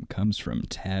FM comes from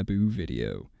Taboo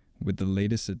Video. With the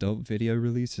latest adult video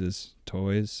releases,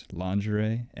 toys,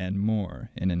 lingerie, and more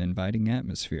in an inviting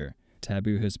atmosphere,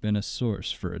 Taboo has been a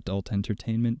source for adult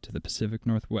entertainment to the Pacific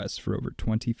Northwest for over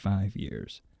 25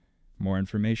 years. More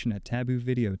information at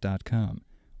taboovideo.com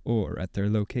or at their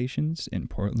locations in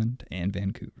Portland and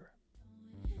Vancouver.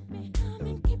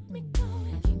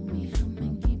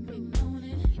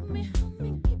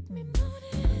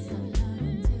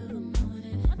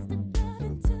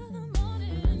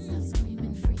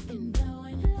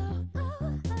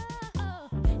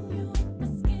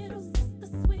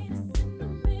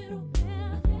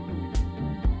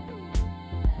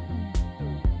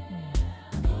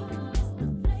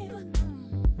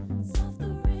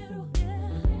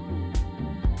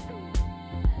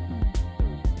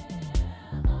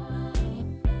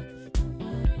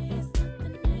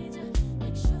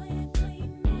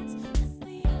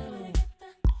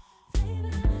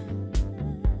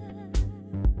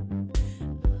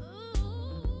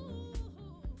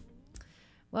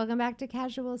 Welcome back to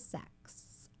Casual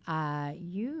Sex.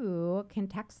 You can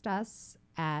text us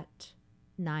at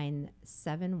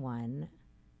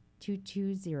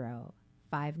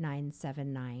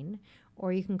 971-220-5979,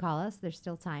 or you can call us. There's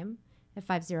still time at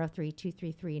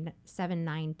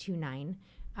 503-233-7929.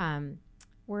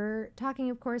 We're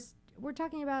talking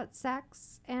about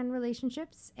sex and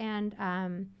relationships, and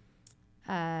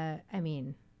we're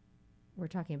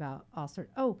talking about all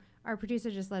sorts. Oh, our producer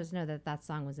just let us know that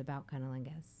song was about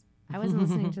cunnilingus. I wasn't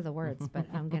listening to the words, but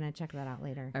I'm going to check that out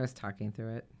later. I was talking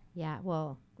through it. Yeah,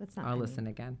 well, that's not I'll funny. listen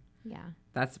again. Yeah.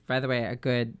 That's, by the way, a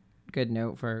good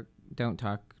note for don't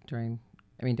talk during,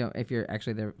 if you're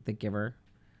actually the giver.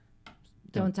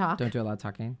 Don't talk. Don't do a lot of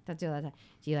talking. Don't do that.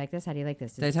 Do you like this? How do you like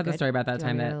this? Did I tell the story about that do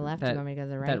you time want me to go to the left? Do that you want me to go to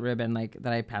the right? that ribbon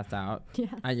that I passed out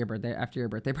Yes. at your birthday, after your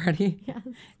birthday party? Yes.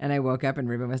 And I woke up and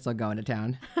Ruben was still going to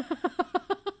town.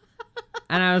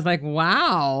 And I was like,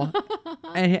 wow.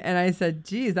 and I said,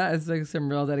 geez, that is like some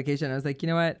real dedication. I was like, you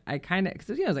know what? I kind of, because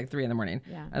it was like 3 a.m.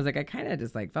 Yeah. I was like, I kind of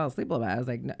just like fell asleep a little bit. I was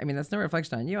like, no, that's no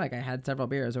reflection on you. Like I had several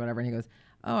beers or whatever. And he goes,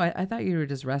 oh, I thought you were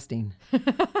just resting.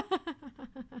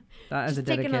 That is a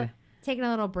dedicated. Taking a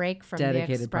little break from the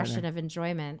dedicated expression partner. of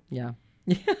enjoyment. Yeah.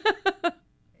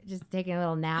 Just taking a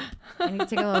little nap. I need to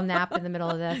take a little nap in the middle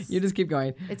of this. You just keep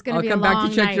going. It's going to be a I'll long come back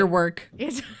to check night. your work.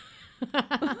 It's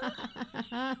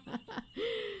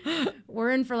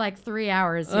We're in for like 3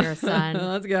 hours here, son.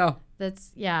 Let's go.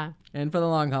 That's, yeah. In for the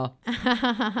long haul.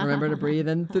 Remember to breathe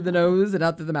in through the nose and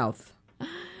out through the mouth.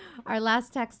 Our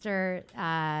last texter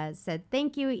said,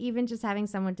 thank you. Even just having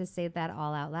someone to say that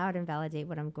all out loud and validate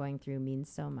what I'm going through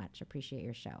means so much. Appreciate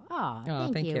your show. Oh,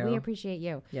 thank you. We appreciate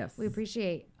you. Yes. We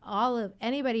appreciate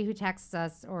anybody who texts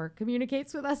us or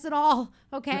communicates with us at all.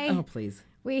 Okay. Oh, please.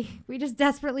 We just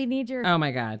desperately need your. Oh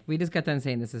my God. We just got done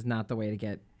saying this is not the way to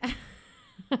get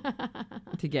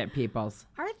peoples.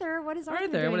 Arthur, What is Arthur?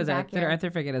 Arthur, doing what is back Arthur? here?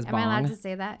 Arthur forget his Am I allowed bong. to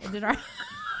say that? Did Arthur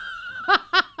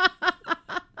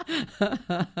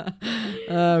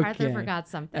Okay. forgot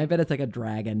something? I bet it's like a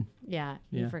dragon. Yeah,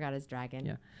 he Yeah. forgot his dragon.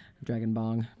 Yeah. Dragon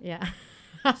bong. Yeah.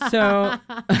 So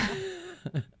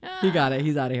he got it.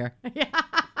 He's out of here. Yeah.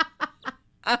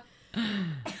 I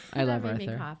love That made me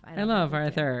Arthur. cough. I love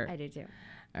Arthur. I do too.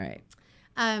 All right.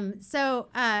 So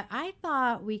I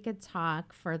thought we could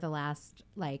talk for the last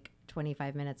like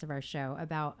 25 minutes of our show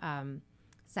about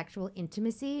sexual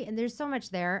intimacy, and there's so much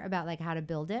there about like how to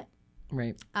build it.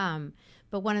 Right.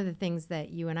 But one of the things that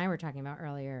you and I were talking about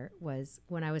earlier was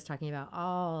when I was talking about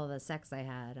all the sex I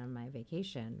had on my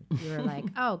vacation. You were like,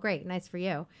 "Oh, great, nice for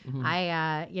you."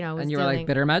 I, was And you were like dealing-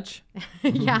 bitter much?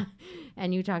 yeah.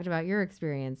 And you talked about your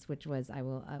experience, which was I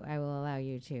will allow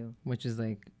you to Which is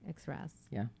like express.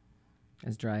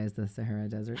 as dry as the Sahara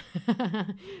Desert.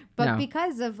 But No.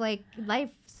 because of like life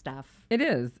stuff. It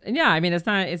is. And yeah, I mean, it's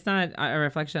not a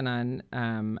reflection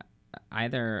on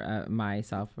either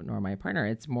myself nor my partner.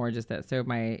 It's more just that. So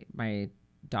my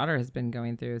daughter has been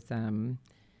going through some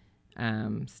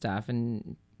stuff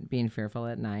and being fearful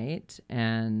at night.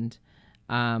 And,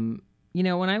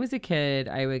 when I was a kid,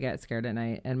 I would get scared at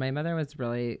night. And my mother was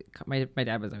really, my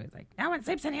dad was always like, no one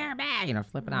sleeps in here, bah,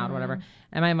 flipping out or whatever.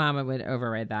 And my mom would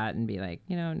override that and be like,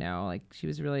 no, like she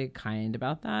was really kind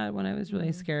about that when I was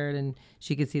really scared. And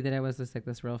she could see that I was just like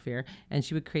this real fear. And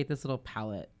she would create this little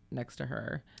pallet next to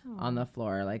her on the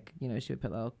floor. Like, she would put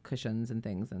little cushions and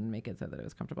things and make it so that it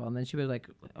was comfortable. And then she would like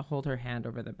hold her hand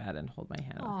over the bed and hold my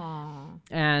hand. Aw.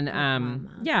 And Mama.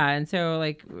 yeah, and so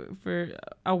like for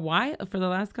a while, for the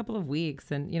last couple of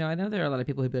weeks, and I know there are a lot of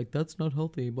people who'd be like, "That's not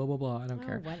healthy," blah blah blah. I don't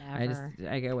care. Whatever.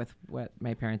 I go with what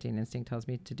my parenting instinct tells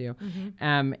me to do.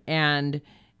 And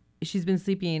she's been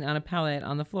sleeping on a pallet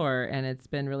on the floor, and it's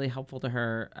been really helpful to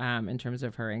her in terms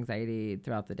of her anxiety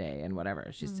throughout the day and whatever.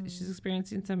 She's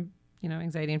experiencing some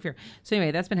anxiety and fear. So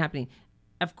anyway, that's been happening.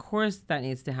 Of course, that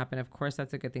needs to happen. Of course,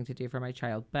 that's a good thing to do for my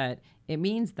child. But it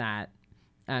means that,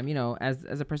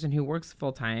 as a person who works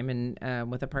full time and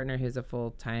with a partner who's a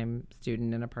full time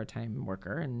student and a part time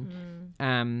worker,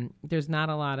 and there's not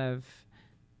a lot of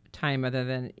time other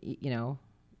than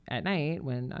at night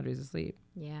when Audrey's asleep.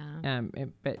 Yeah.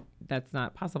 But that's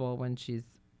not possible when she's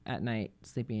at night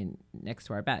sleeping next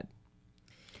to our bed.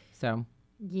 So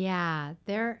Yeah,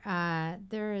 that's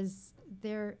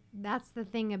the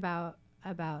thing about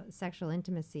sexual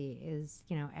intimacy is,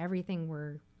 everything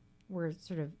we're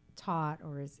sort of taught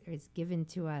or is given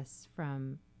to us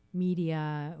from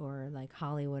media or like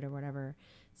Hollywood or whatever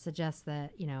suggests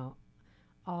that,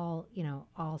 all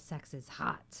sex is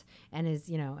hot and is,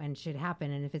 and should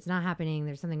happen. And if it's not happening,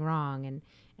 there's something wrong. And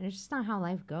it's just not how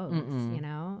life goes,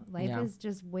 Life Yeah. is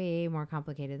just way more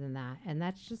complicated than that. And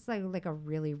that's just like a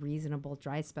really reasonable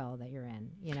dry spell that you're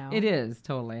in, it is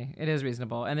totally. It is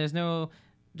reasonable. And there's no,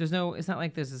 it's not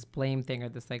like there's this blame thing or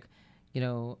this like,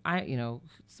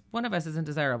 one of us isn't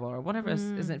desirable or one of us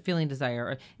isn't feeling desire.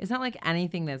 Or it's not like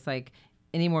anything that's like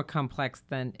any more complex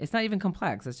than, it's not even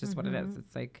complex. It's just what it is.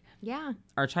 It's like Yeah.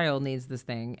 our child needs this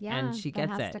thing and she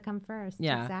gets that has it. to come first.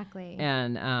 Yeah. Exactly.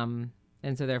 And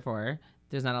so therefore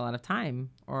there's not a lot of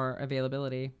time or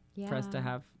availability for us to Yeah.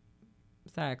 have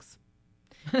sex.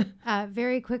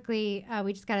 Very quickly,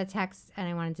 we just got a text and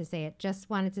I wanted to say it. Just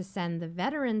wanted to send the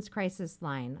Veterans Crisis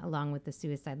line along with the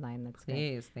suicide line. That's good.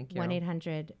 Please, thank you.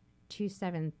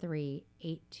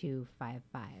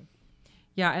 1-800-273-8255.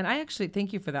 Yeah, and I actually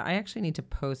thank you for that. I actually need to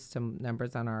post some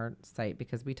numbers on our site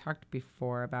because we talked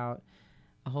before about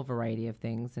a whole variety of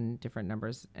things and different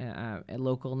numbers,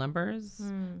 local numbers,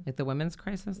 like the Women's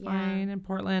Crisis Yeah. Line in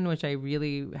Portland, which I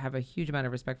really have a huge amount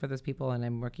of respect for those people, and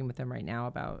I'm working with them right now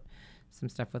about some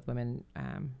stuff with women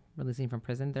releasing from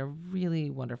prison. They're really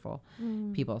wonderful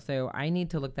people. So I need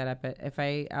to look that up. But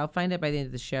I'll find it by the end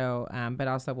of the show. But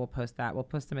also we'll post that. We'll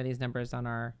post some of these numbers on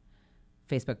our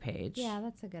Facebook page. Yeah,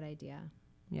 that's a good idea.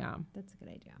 Yeah. That's a good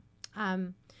idea.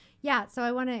 Yeah, so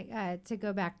I want to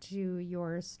go back to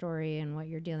your story and what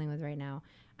you're dealing with right now.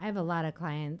 I have a lot of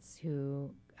clients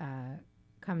who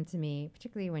come to me,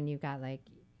 particularly when you've got like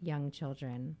young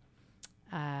children,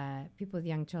 people with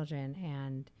young children,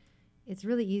 and it's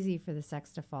really easy for the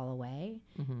sex to fall away.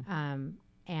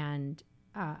 And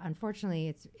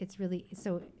unfortunately, it's really,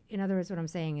 so in other words, what I'm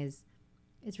saying is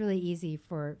it's really easy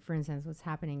for instance, what's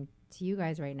happening to you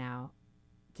guys right now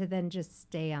to then just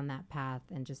stay on that path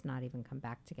and just not even come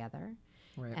back together.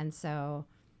 Right. And so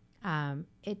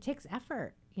it takes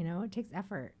effort, it takes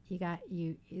effort.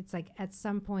 It's like at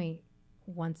some point,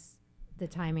 once the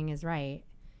timing is right,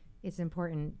 it's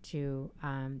important to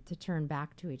turn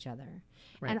back to each other.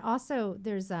 Right. And also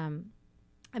there's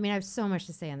I mean, I have so much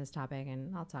to say on this topic,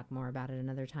 and I'll talk more about it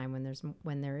another time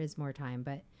when there is more time.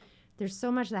 But there's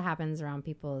so much that happens around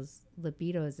people's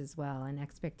libidos as well, and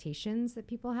expectations that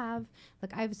people have.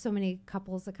 Like, I have so many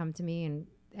couples that come to me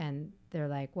and they're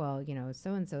like, well, you know,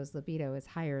 so and so's libido is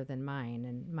higher than mine,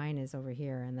 and mine is over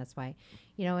here, and that's why,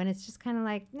 you know. And it's just kind of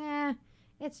like, nah.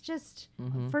 It's just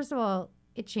first of all,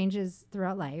 it changes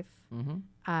throughout life.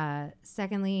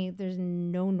 Secondly, there's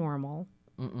no normal.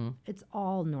 It's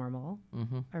all normal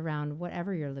around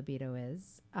whatever your libido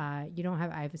is. You don't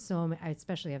have. I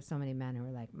especially have so many men who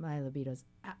are like, my libido's,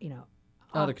 you know,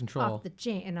 Out of control. off the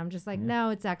chain, and I'm just like, no,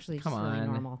 it's actually Come just really on.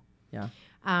 normal. Yeah.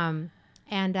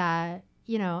 And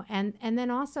you know, and then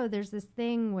also there's this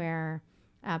thing where,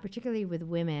 particularly with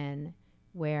women,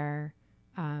 where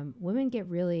women get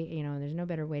really, you know, there's no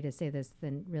better way to say this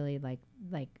than really like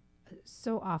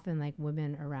so often, like,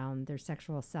 women around their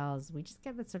sexual selves, we just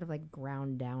get that sort of like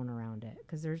ground down around it,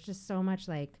 because there's just so much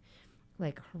like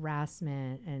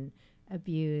harassment and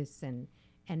abuse and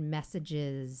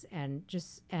messages and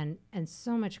just and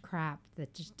so much crap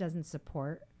that just doesn't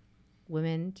support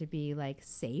women to be like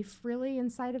safe really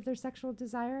inside of their sexual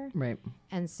desire. Right.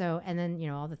 And so, and then, you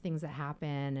know, all the things that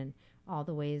happen and all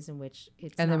the ways in which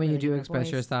it's And not then when you really do your express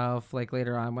voice. yourself, like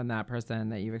later on, when that person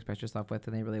that you expressed yourself with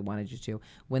and they really wanted you to,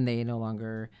 when they no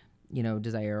longer, you know,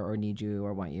 desire or need you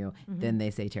or want you, then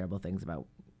they say terrible things about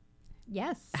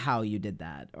Yes. how you did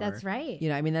that. Or, That's right. You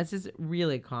know, I mean, that's just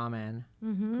really common.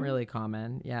 Really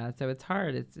common. Yeah. So it's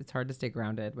hard. It's hard to stay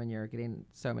grounded when you're getting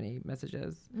so many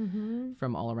messages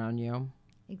from all around you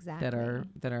Exactly.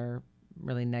 that are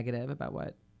really negative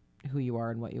about who you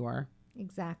are and what you are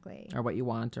Exactly. or what you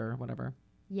want or whatever.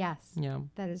 Yes. Yeah.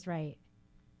 That is right.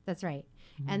 That's right.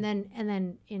 And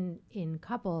then in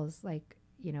couples, like,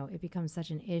 you know, it becomes such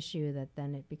an issue that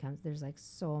then it becomes, there's like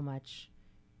so much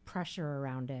pressure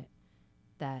around it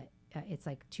that it's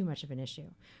like too much of an issue.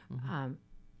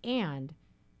 And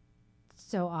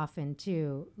so often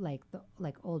too, like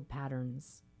old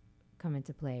patterns come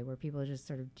into play where people just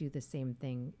sort of do the same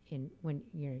thing when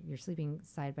you're sleeping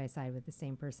side by side with the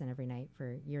same person every night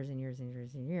for years and years and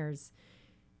years and years.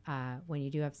 When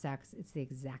you do have sex, it's the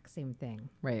exact same thing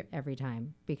Right. every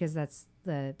time, because that's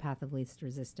the path of least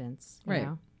resistance. You Right.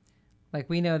 know? Like,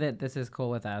 we know that this is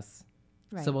cool with us.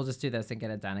 Right. So we'll just do this and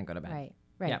get it done and go to bed. Right.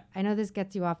 Right. Yeah. I know this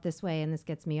gets you off this way and this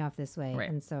gets me off this way. Right.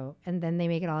 And so, and then they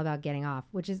make it all about getting off,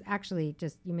 which is actually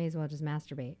just, you may as well just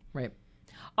masturbate. Right.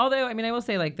 Although, I mean, I will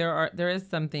say, like, there is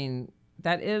something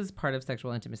that is part of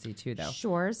sexual intimacy too, though.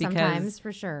 Sure. Sometimes,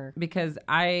 for sure. Because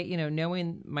I, you know,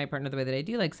 knowing my partner the way that I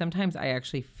do, like, sometimes I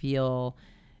actually feel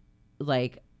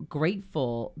like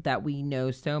grateful that we know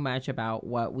so much about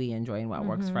what we enjoy and what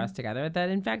works for us together, that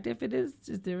in fact, if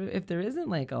there isn't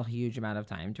like a huge amount of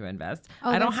time to invest,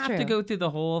 I don't that's have to true. go through the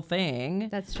whole thing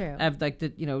That's true. of like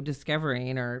the, you know,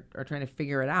 discovering or trying to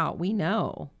figure it out. We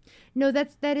know. No,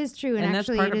 that is true. And that's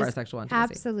actually, part it of our is sexual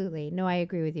intimacy. Absolutely. No, I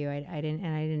agree with you. I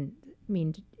didn't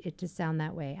mean it to sound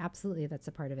that way. Absolutely, that's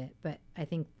a part of it. But I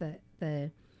think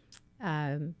the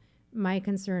my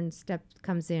concern step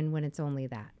comes in when it's only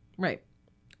that. Right.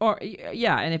 Or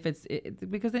yeah, and if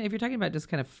because then if you're talking about just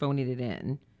kind of phoning it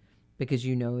in because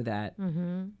you know that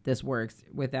this works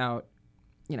without,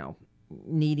 you know,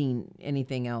 needing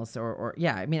anything else or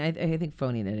yeah, I mean, I think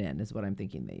phoning it in is what I'm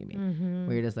thinking that you mean.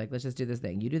 Where you're just like, let's just do this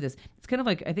thing. You do this. It's kind of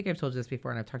like, I think I've told you this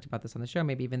before and I've talked about this on the show,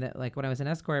 maybe even that, like, when I was an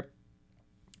escort,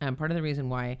 part of the reason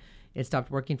why it stopped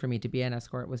working for me to be an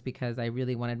escort was because I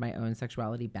really wanted my own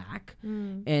sexuality back.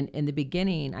 And in the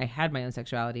beginning, I had my own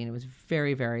sexuality and it was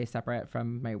very, very separate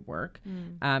from my work.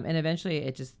 And eventually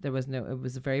it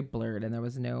was very blurred and there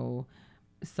was no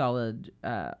solid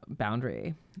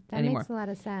boundary That anymore. makes a lot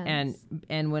of sense.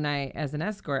 And when I, as an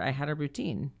escort, I had a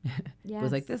routine. It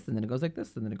goes like Yes. this, and then it goes like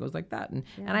this, and then it goes like that. And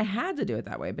I had to do it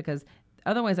that way because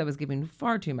otherwise I was giving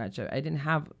far too much. I didn't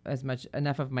have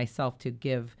enough of myself to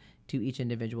give to each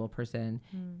individual person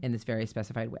in this very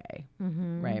specified way.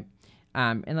 Right.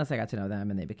 Unless I got to know them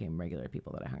and they became regular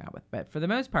people that I hung out with. But for the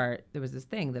most part, there was this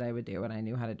thing that I would do and I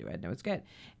knew how to do it and it was good.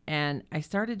 And I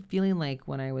started feeling like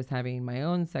when I was having my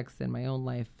own sex in my own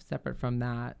life separate from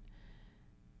that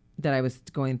I was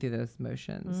going through those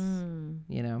motions,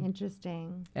 you know?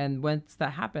 Interesting. And once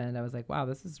that happened, I was like, wow,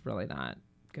 this is really not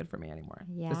good for me anymore.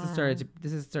 Yeah. This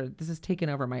has taken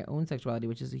over my own sexuality,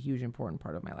 which is a huge important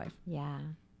part of my life. Yeah.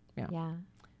 Yeah. Yeah.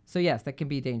 So yes, that can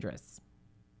be dangerous.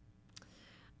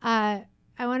 I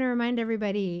want to remind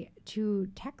everybody to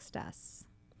text us.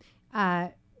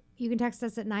 You can text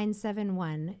us at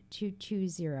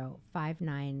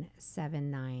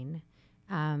 971-220-5979.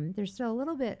 There's still a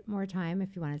little bit more time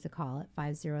if you wanted to call at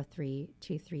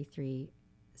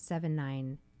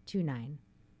 503-233-7929.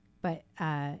 But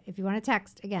if you want to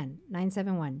text, again,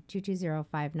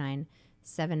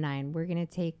 971-220-5979. We're going to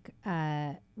take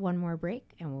one more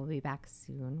break, and we'll be back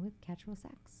soon with Casual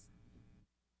Sex.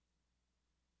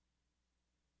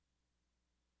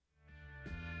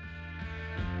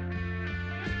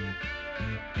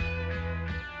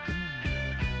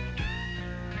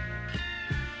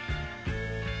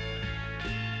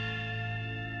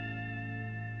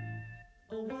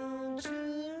 I want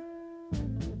you.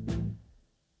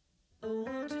 I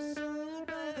want you so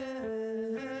bad.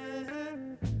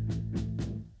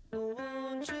 I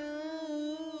want you.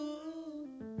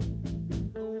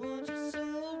 I want you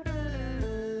so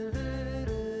bad.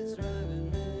 It's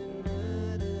driving me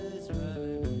mad. It's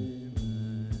driving me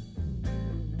mad.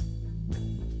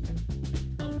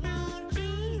 I want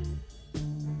you.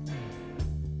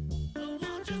 I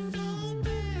want you so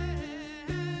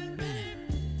bad, babe.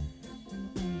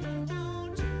 I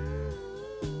want you.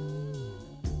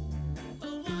 I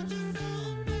want you so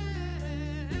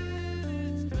bad.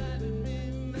 It's driving me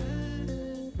mad.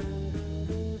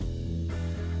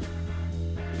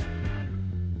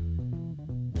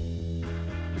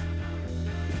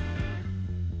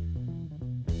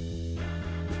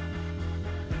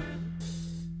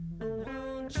 I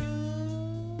want you.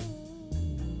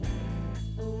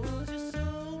 I want you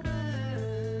so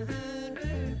bad,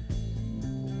 babe.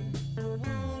 I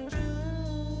want you.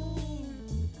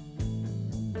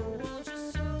 I want you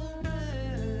so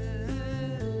bad.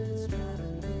 It's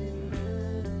driving me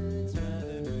mad. It's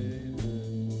driving me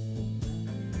mad.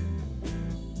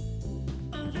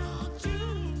 I want you.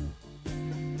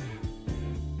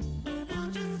 I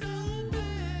want you so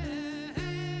bad.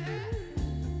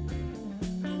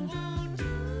 I want you.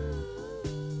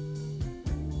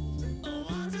 I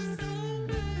want you so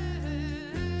bad.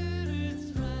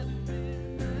 It's driving me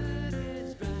mad.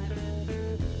 It's driving me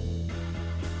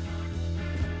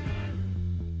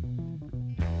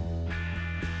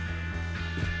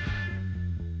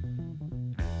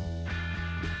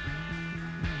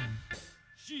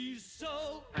She's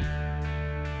so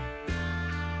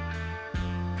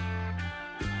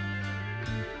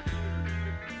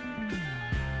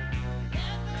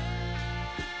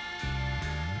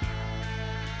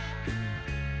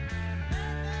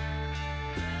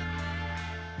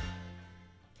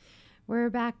We're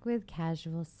back with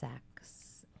Casual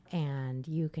Sex, and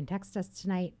you can text us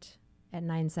tonight at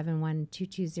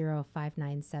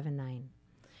 971-220-5979.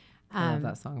 I love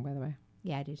that song, by the way.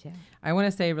 Yeah, I do too. I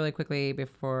want to say really quickly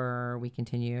before we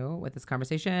continue with this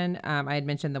conversation, I had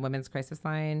mentioned the Women's Crisis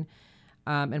Line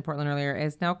in Portland earlier.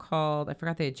 It's now called, I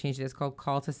forgot they had changed it. It's called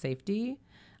Call to Safety.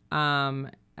 It's a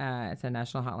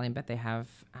national hotline, but they have,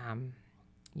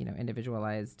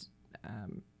 individualized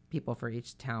people for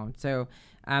each town. So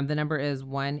the number is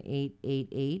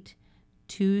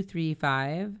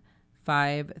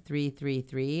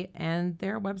 1-888-235-5333. And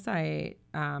their website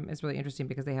is really interesting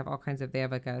because they have all kinds of, they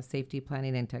have like a safety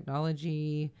planning and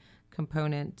technology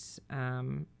component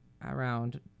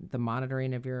around the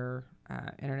monitoring of your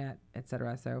internet, et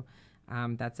cetera. So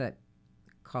that's at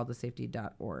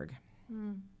calltosafety.org.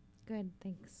 Good,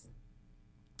 thanks.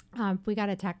 We got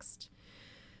a text.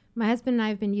 My husband and I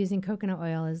have been using coconut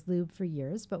oil as lube for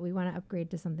years, but we want to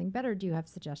upgrade to something better. Do you have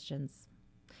suggestions?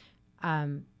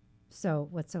 So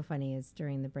what's so funny is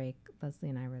during the break, Leslie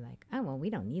and I were like, oh, well, we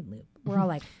don't need lube. We're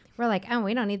like, oh,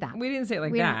 we don't need that. We didn't say it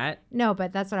like We don't- that. No,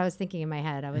 but that's what I was thinking in my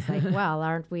head. I was like, well,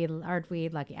 aren't we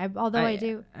lucky? I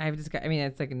do. I've just got, I mean,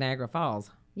 it's like Niagara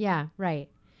Falls, Yeah, right.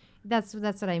 That's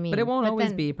what I mean. but it won't always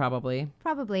then- be probably.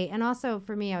 Probably. And also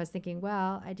for me, I was thinking,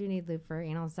 well, I do need lube for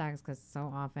anal sex because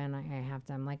so often I have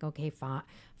to. I'm like, okay,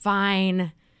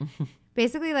 fine.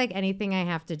 Basically, like anything I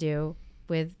have to do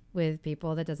with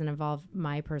people that doesn't involve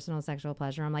my personal sexual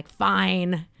pleasure, I'm like,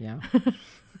 fine. Yeah.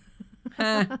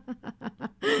 So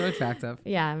attractive.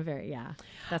 Yeah,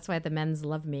 that's why the men's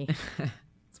love me.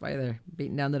 That's why they're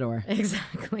beating down the door.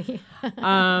 Exactly.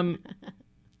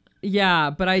 Yeah,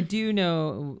 but I do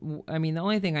know, I mean, the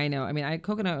only thing I know, I mean,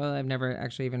 coconut oil I've never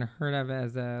actually even heard of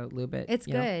as a lube. It's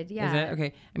you know. good, yeah. Is it?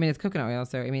 Okay. I mean, it's coconut oil,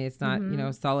 so I mean, it's not,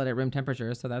 solid at room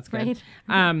temperature, so that's good.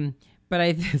 Right.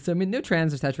 But so I mean, no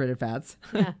trans or saturated fats.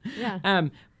 Yeah.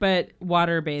 But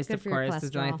water-based, Good of for your course,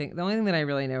 is the only cholesterol. thing. The only thing that I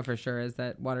really know for sure is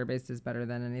that water-based is better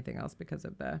than anything else because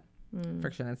of the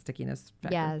friction and stickiness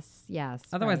factor. Yes.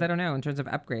 Otherwise, right. I don't know. In terms of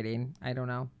upgrading, I don't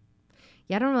know.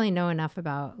 Yeah, I don't really know enough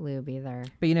about lube either.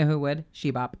 But you know who would?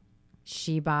 Shebop.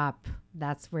 Shebop.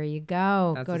 That's where you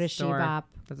go. That's Go a to store. Shebop.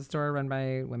 That's a store run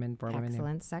by women for women.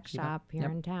 Excellent sex Shebop. shop here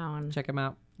Yep. in town. Check them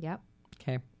out. Yep.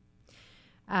 Okay.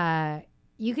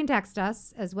 you can text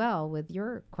us as well with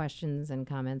your questions and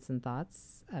comments and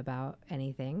thoughts about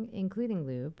anything, including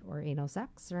lube or anal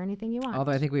sex or anything you want.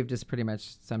 Although I think we've just pretty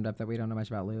much summed up that we don't know much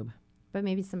about lube. But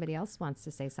maybe somebody else wants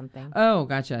to say something. Oh,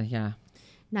 gotcha. Yeah.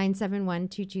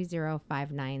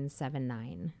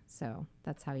 971-220-5979. So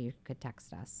that's how you could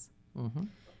text us.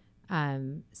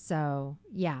 So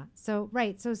yeah. So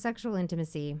sexual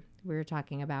intimacy we were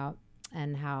talking about,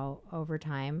 and how over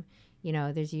time,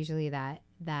 there's usually that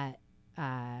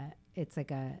it's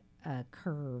like a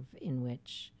curve in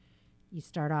which you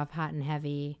start off hot and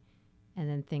heavy and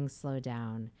then things slow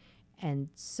down. And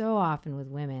so often with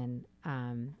women,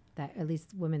 that at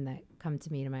least women that come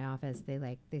to me to my office,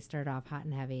 they start off hot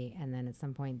and heavy, and then at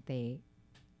some point they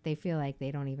feel like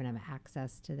they don't even have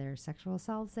access to their sexual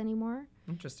selves anymore.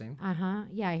 Interesting.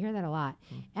 Yeah, I hear that a lot.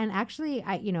 And actually,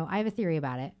 I have a theory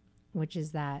about it, which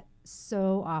is that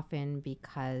so often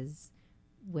because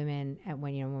women,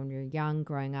 when we're young,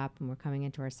 growing up, and we're coming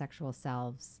into our sexual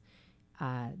selves,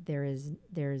 there's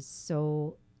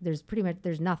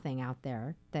nothing out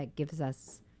there that gives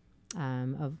us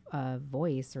a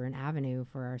voice or an avenue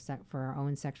for our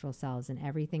own sexual selves, and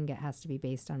everything has to be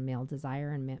based on male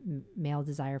desire, and male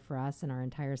desire for us, and our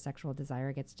entire sexual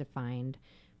desire gets defined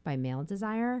by male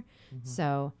desire.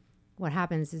 So what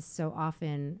happens is so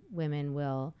often women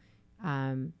will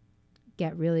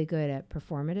get really good at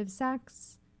performative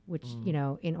sex, which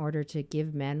in order to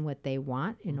give men what they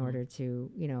want, in order to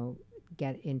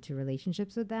get into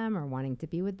relationships with them or wanting to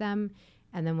be with them,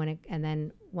 and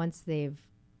then once they've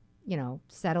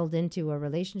settled into a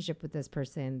relationship with this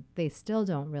person, they still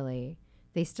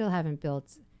haven't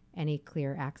built any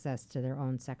clear access to their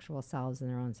own sexual selves and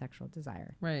their own sexual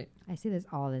desire. Right. I see this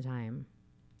all the time.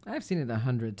 I've seen it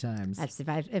 100 times.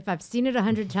 If I've seen it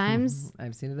 100 times,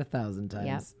 I've seen it 1,000 times.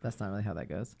 Yep. That's not really how that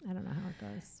goes. I don't know how it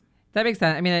goes. That makes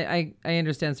sense. I mean, I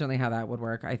understand certainly how that would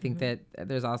work. I think that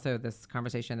there's also this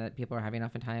conversation that people are having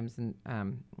oftentimes, and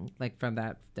like from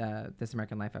that This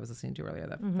American Life I was listening to earlier,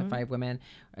 the 5 women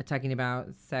are talking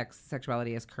about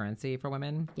sexuality as currency for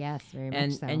women. Yes, very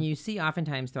And much so. and you see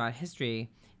oftentimes throughout history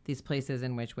these places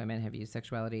in which women have used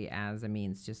sexuality as a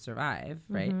means to survive,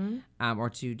 right? Or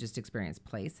to just experience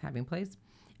having place.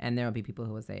 And there will be people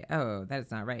who will say, "Oh, that is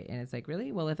not right." And it's like,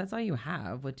 really? Well, if that's all you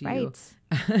have, what do you?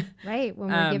 Right. When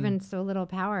we're given so little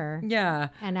power. Yeah.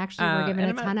 And actually, we're given a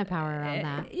and I'm ton not- of power around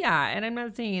that. Yeah, and I'm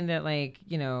not saying that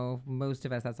most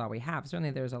of us that's all we have. Certainly,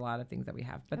 there's a lot of things that we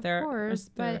have, but Of there, course,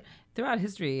 but throughout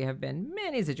history have been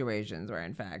many situations where,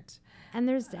 in fact, And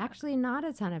there's actually not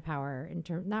a ton of power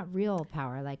not real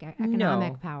power, like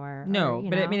economic power. no, or,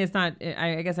 but I mean, it's not.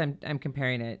 I guess I'm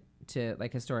comparing it to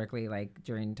historically,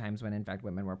 during times when in fact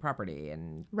women were property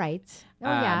and right. Oh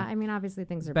yeah, I mean obviously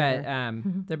things are but better.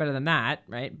 they're better than that,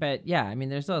 right? But yeah, I mean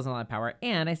there still isn't a lot of power,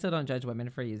 and I still don't judge women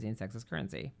for using sex as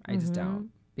currency. I just don't,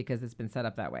 because it's been set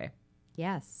up that way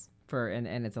Yes.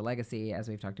 and it's a legacy, as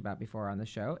we've talked about before on the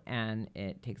show, and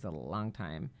it takes a long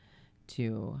time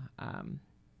to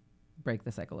break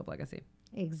the cycle of legacy.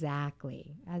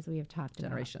 Exactly, as we have talked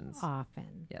Generations. about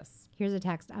often. Yes. Here's a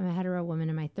text. I'm a hetero woman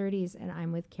in my 30s, and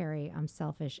I'm with Carrie. I'm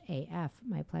selfish AF.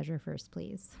 My pleasure first,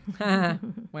 please.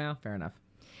 Well, fair enough.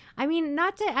 I mean,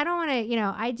 I don't want to,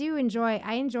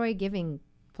 I enjoy giving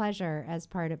pleasure as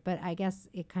part of, but I guess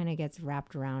it kind of gets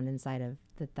wrapped around inside of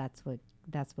that's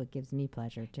what gives me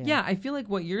pleasure too. Yeah, I feel like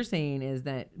what you're saying is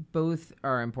that both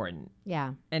are important,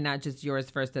 Yeah. and not just yours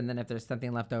first, and then if there's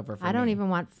something left over for I don't me. even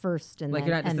want first and like then,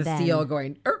 you're not just and a then. seal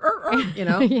going, you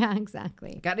know? Yeah,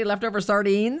 exactly. Got any leftover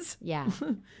sardines? Yeah.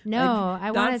 No,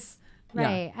 I want that's- to.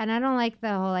 Right. And I don't like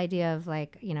the whole idea of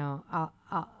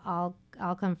I'll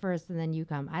come first and then you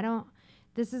come. I don't.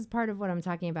 This is part of what I'm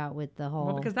talking about with the whole.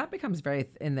 Well, because that becomes very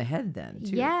in the head then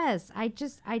too. Yes, I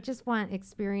just want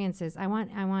experiences. I want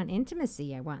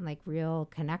intimacy. I want real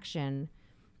connection,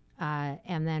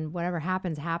 and then whatever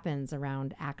happens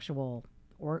around actual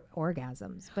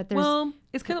orgasms. But there's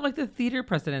it's kind of like the theater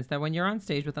precedence that when you're on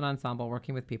stage with an ensemble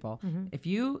working with people, if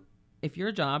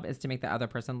your job is to make the other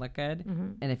person look good,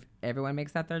 and if everyone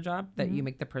makes that their job, that you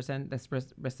make the person this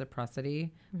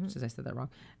reciprocity, which is I said that wrong,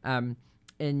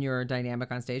 in your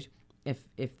dynamic on stage, why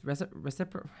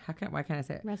can't I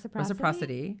say it?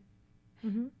 Reciprocity.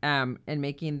 And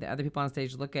making the other people on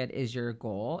stage look good is your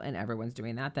goal, and everyone's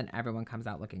doing that, then everyone comes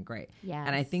out looking great. Yes.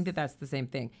 And I think that that's the same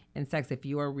thing in sex. If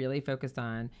you are really focused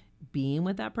on being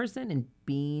with that person and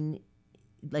being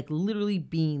literally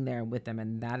being there with them,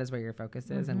 and that is where your focus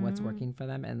is, and what's working for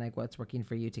them, and what's working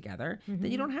for you together,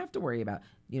 then you don't have to worry about,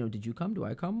 did you come? Do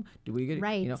I come? Do we get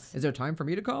Right. Is there time for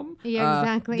me to come? Yeah,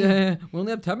 exactly. We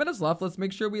only have 10 minutes left. Let's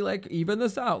make sure we even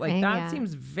this out. That Yeah.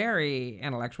 seems very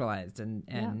intellectualized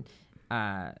and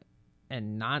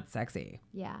and not sexy.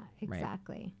 Yeah,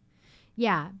 exactly.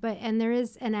 Yeah, but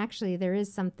actually there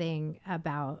is something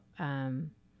about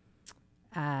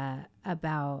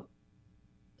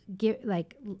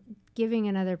giving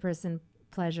another person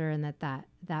pleasure, and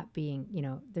that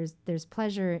being, there's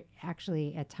pleasure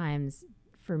actually at times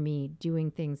for me doing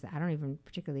things that I don't even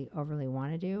particularly overly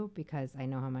want to do because I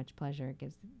know how much pleasure it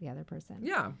gives the other person.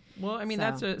 Yeah. Well, I mean,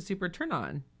 that's a super turn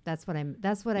on. That's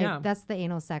the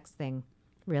anal sex thing,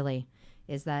 really,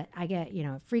 is that I get,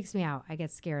 it freaks me out. I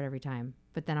get scared every time,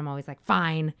 but then I'm always like,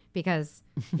 fine, because,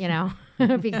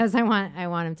 because I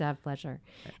want him to have pleasure,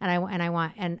 and I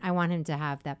want him to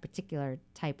have that particular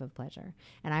type of pleasure,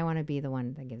 and I want to be the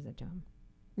one that gives it to him.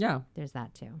 Yeah. There's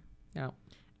that too. Yeah.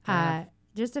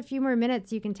 Just a few more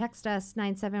minutes. You can text us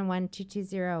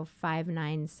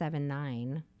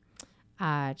 971-220-5979.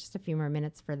 Just a few more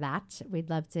minutes for that. We'd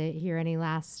love to hear any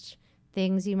last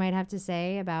things you might have to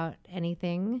say about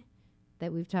anything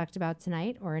that we've talked about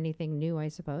tonight, or anything new, I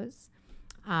suppose.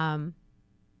 We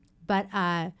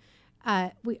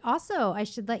also, I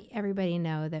should let everybody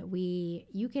know that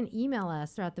you can email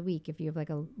us throughout the week if you have like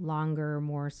a longer,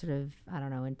 more sort of, I don't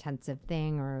know, intensive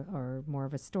thing, or more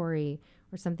of a story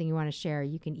or something you want to share.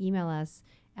 You can email us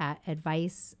at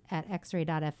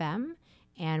advice@xray.fm,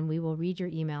 and we will read your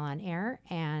email on air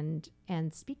and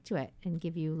speak to it and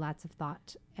give you lots of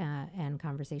thought and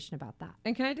conversation about that.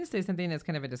 And can I just say something that's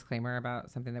kind of a disclaimer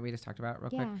about something that we just talked about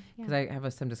real quick? Yeah. Because I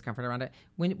have some discomfort around it.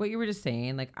 What you were just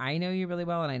saying, like, I know you really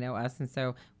well and I know us. And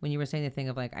so when you were saying the thing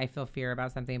of like, I feel fear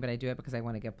about something, but I do it because I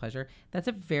want to give pleasure.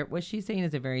 What she's saying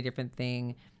is a very different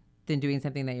thing than doing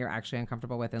something that you're actually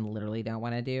uncomfortable with and literally don't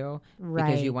want to do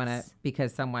because you want to,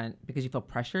 because you feel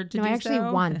pressured to do so. No, I actually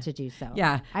want to do so.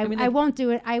 Yeah. I won't do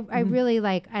it. I really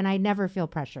like, and I never feel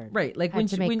pressured. Right. Like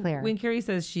when Carrie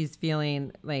says she's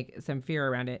feeling like some fear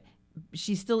around it,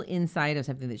 she's still inside of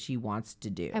something that she wants to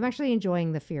do. I'm actually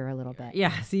enjoying the fear a little bit.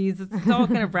 Yeah. See, it's all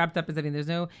kind of wrapped up in something.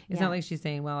 It's not like she's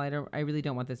saying, well, I really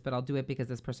don't want this, but I'll do it because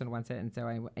this person wants it. And so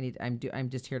I'm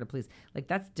just here to please. Like,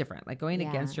 that's different. Like going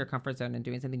against your comfort zone and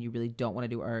doing something you really don't want to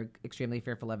do or are extremely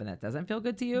fearful of and that doesn't feel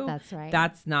good to you. That's right.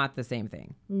 That's not the same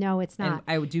thing. No, it's not. And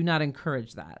I do not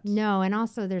encourage that. No. And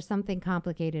also there's something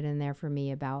complicated in there for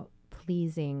me about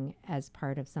pleasing as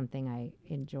part of something I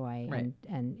enjoy, right,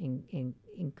 and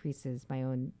increases my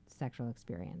own sexual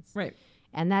experience. Right.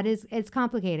 And it's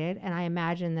complicated. And I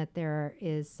imagine that there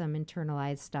is some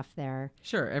internalized stuff there.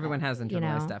 Sure. Everyone has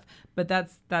internalized stuff, but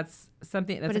that's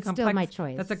something that's it's still my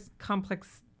choice. That's a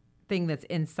complex thing that's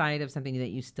inside of something that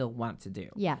you still want to do.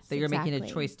 Yes. That you're making a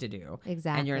choice to do.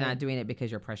 Exactly. And you're not doing it because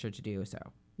you're pressured to do so.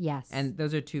 Yes. And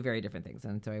those are two very different things.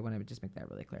 And so I want to just make that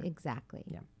really clear. Exactly.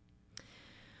 Yeah.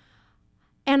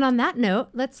 And on that note,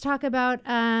 let's talk about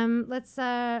takeaways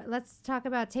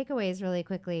really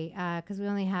quickly, because we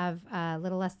only have a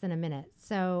little less than a minute.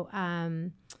 So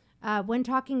when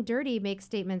talking dirty, make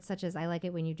statements such as, I like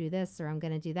it when you do this, or I'm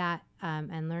going to do that,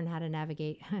 and learn how to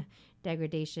navigate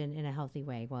degradation in a healthy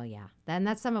way. Well, yeah. Then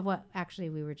that's some of what actually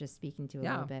we were just speaking to a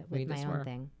little bit with my own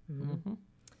thing. Mm-hmm.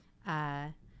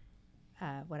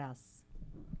 What else?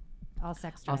 All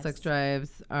sex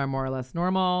drives are more or less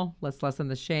normal. Let's lessen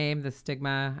the shame, the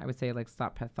stigma. I would say, like,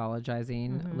 stop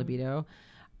pathologizing libido.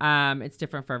 It's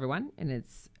different for everyone, and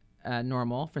it's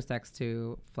normal for sex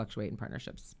to fluctuate in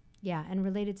partnerships. Yeah, and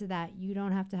related to that, you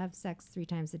don't have to have sex 3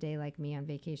 times a day like me on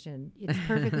vacation. It's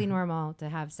perfectly normal to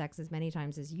have sex as many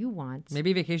times as you want.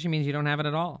 Maybe vacation means you don't have it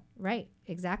at all. Right,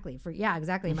 exactly.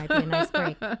 Exactly. It might be a nice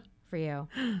break for you.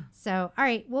 So, all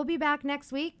right, we'll be back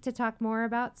next week to talk more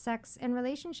about sex and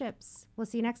relationships. We'll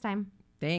see you next time.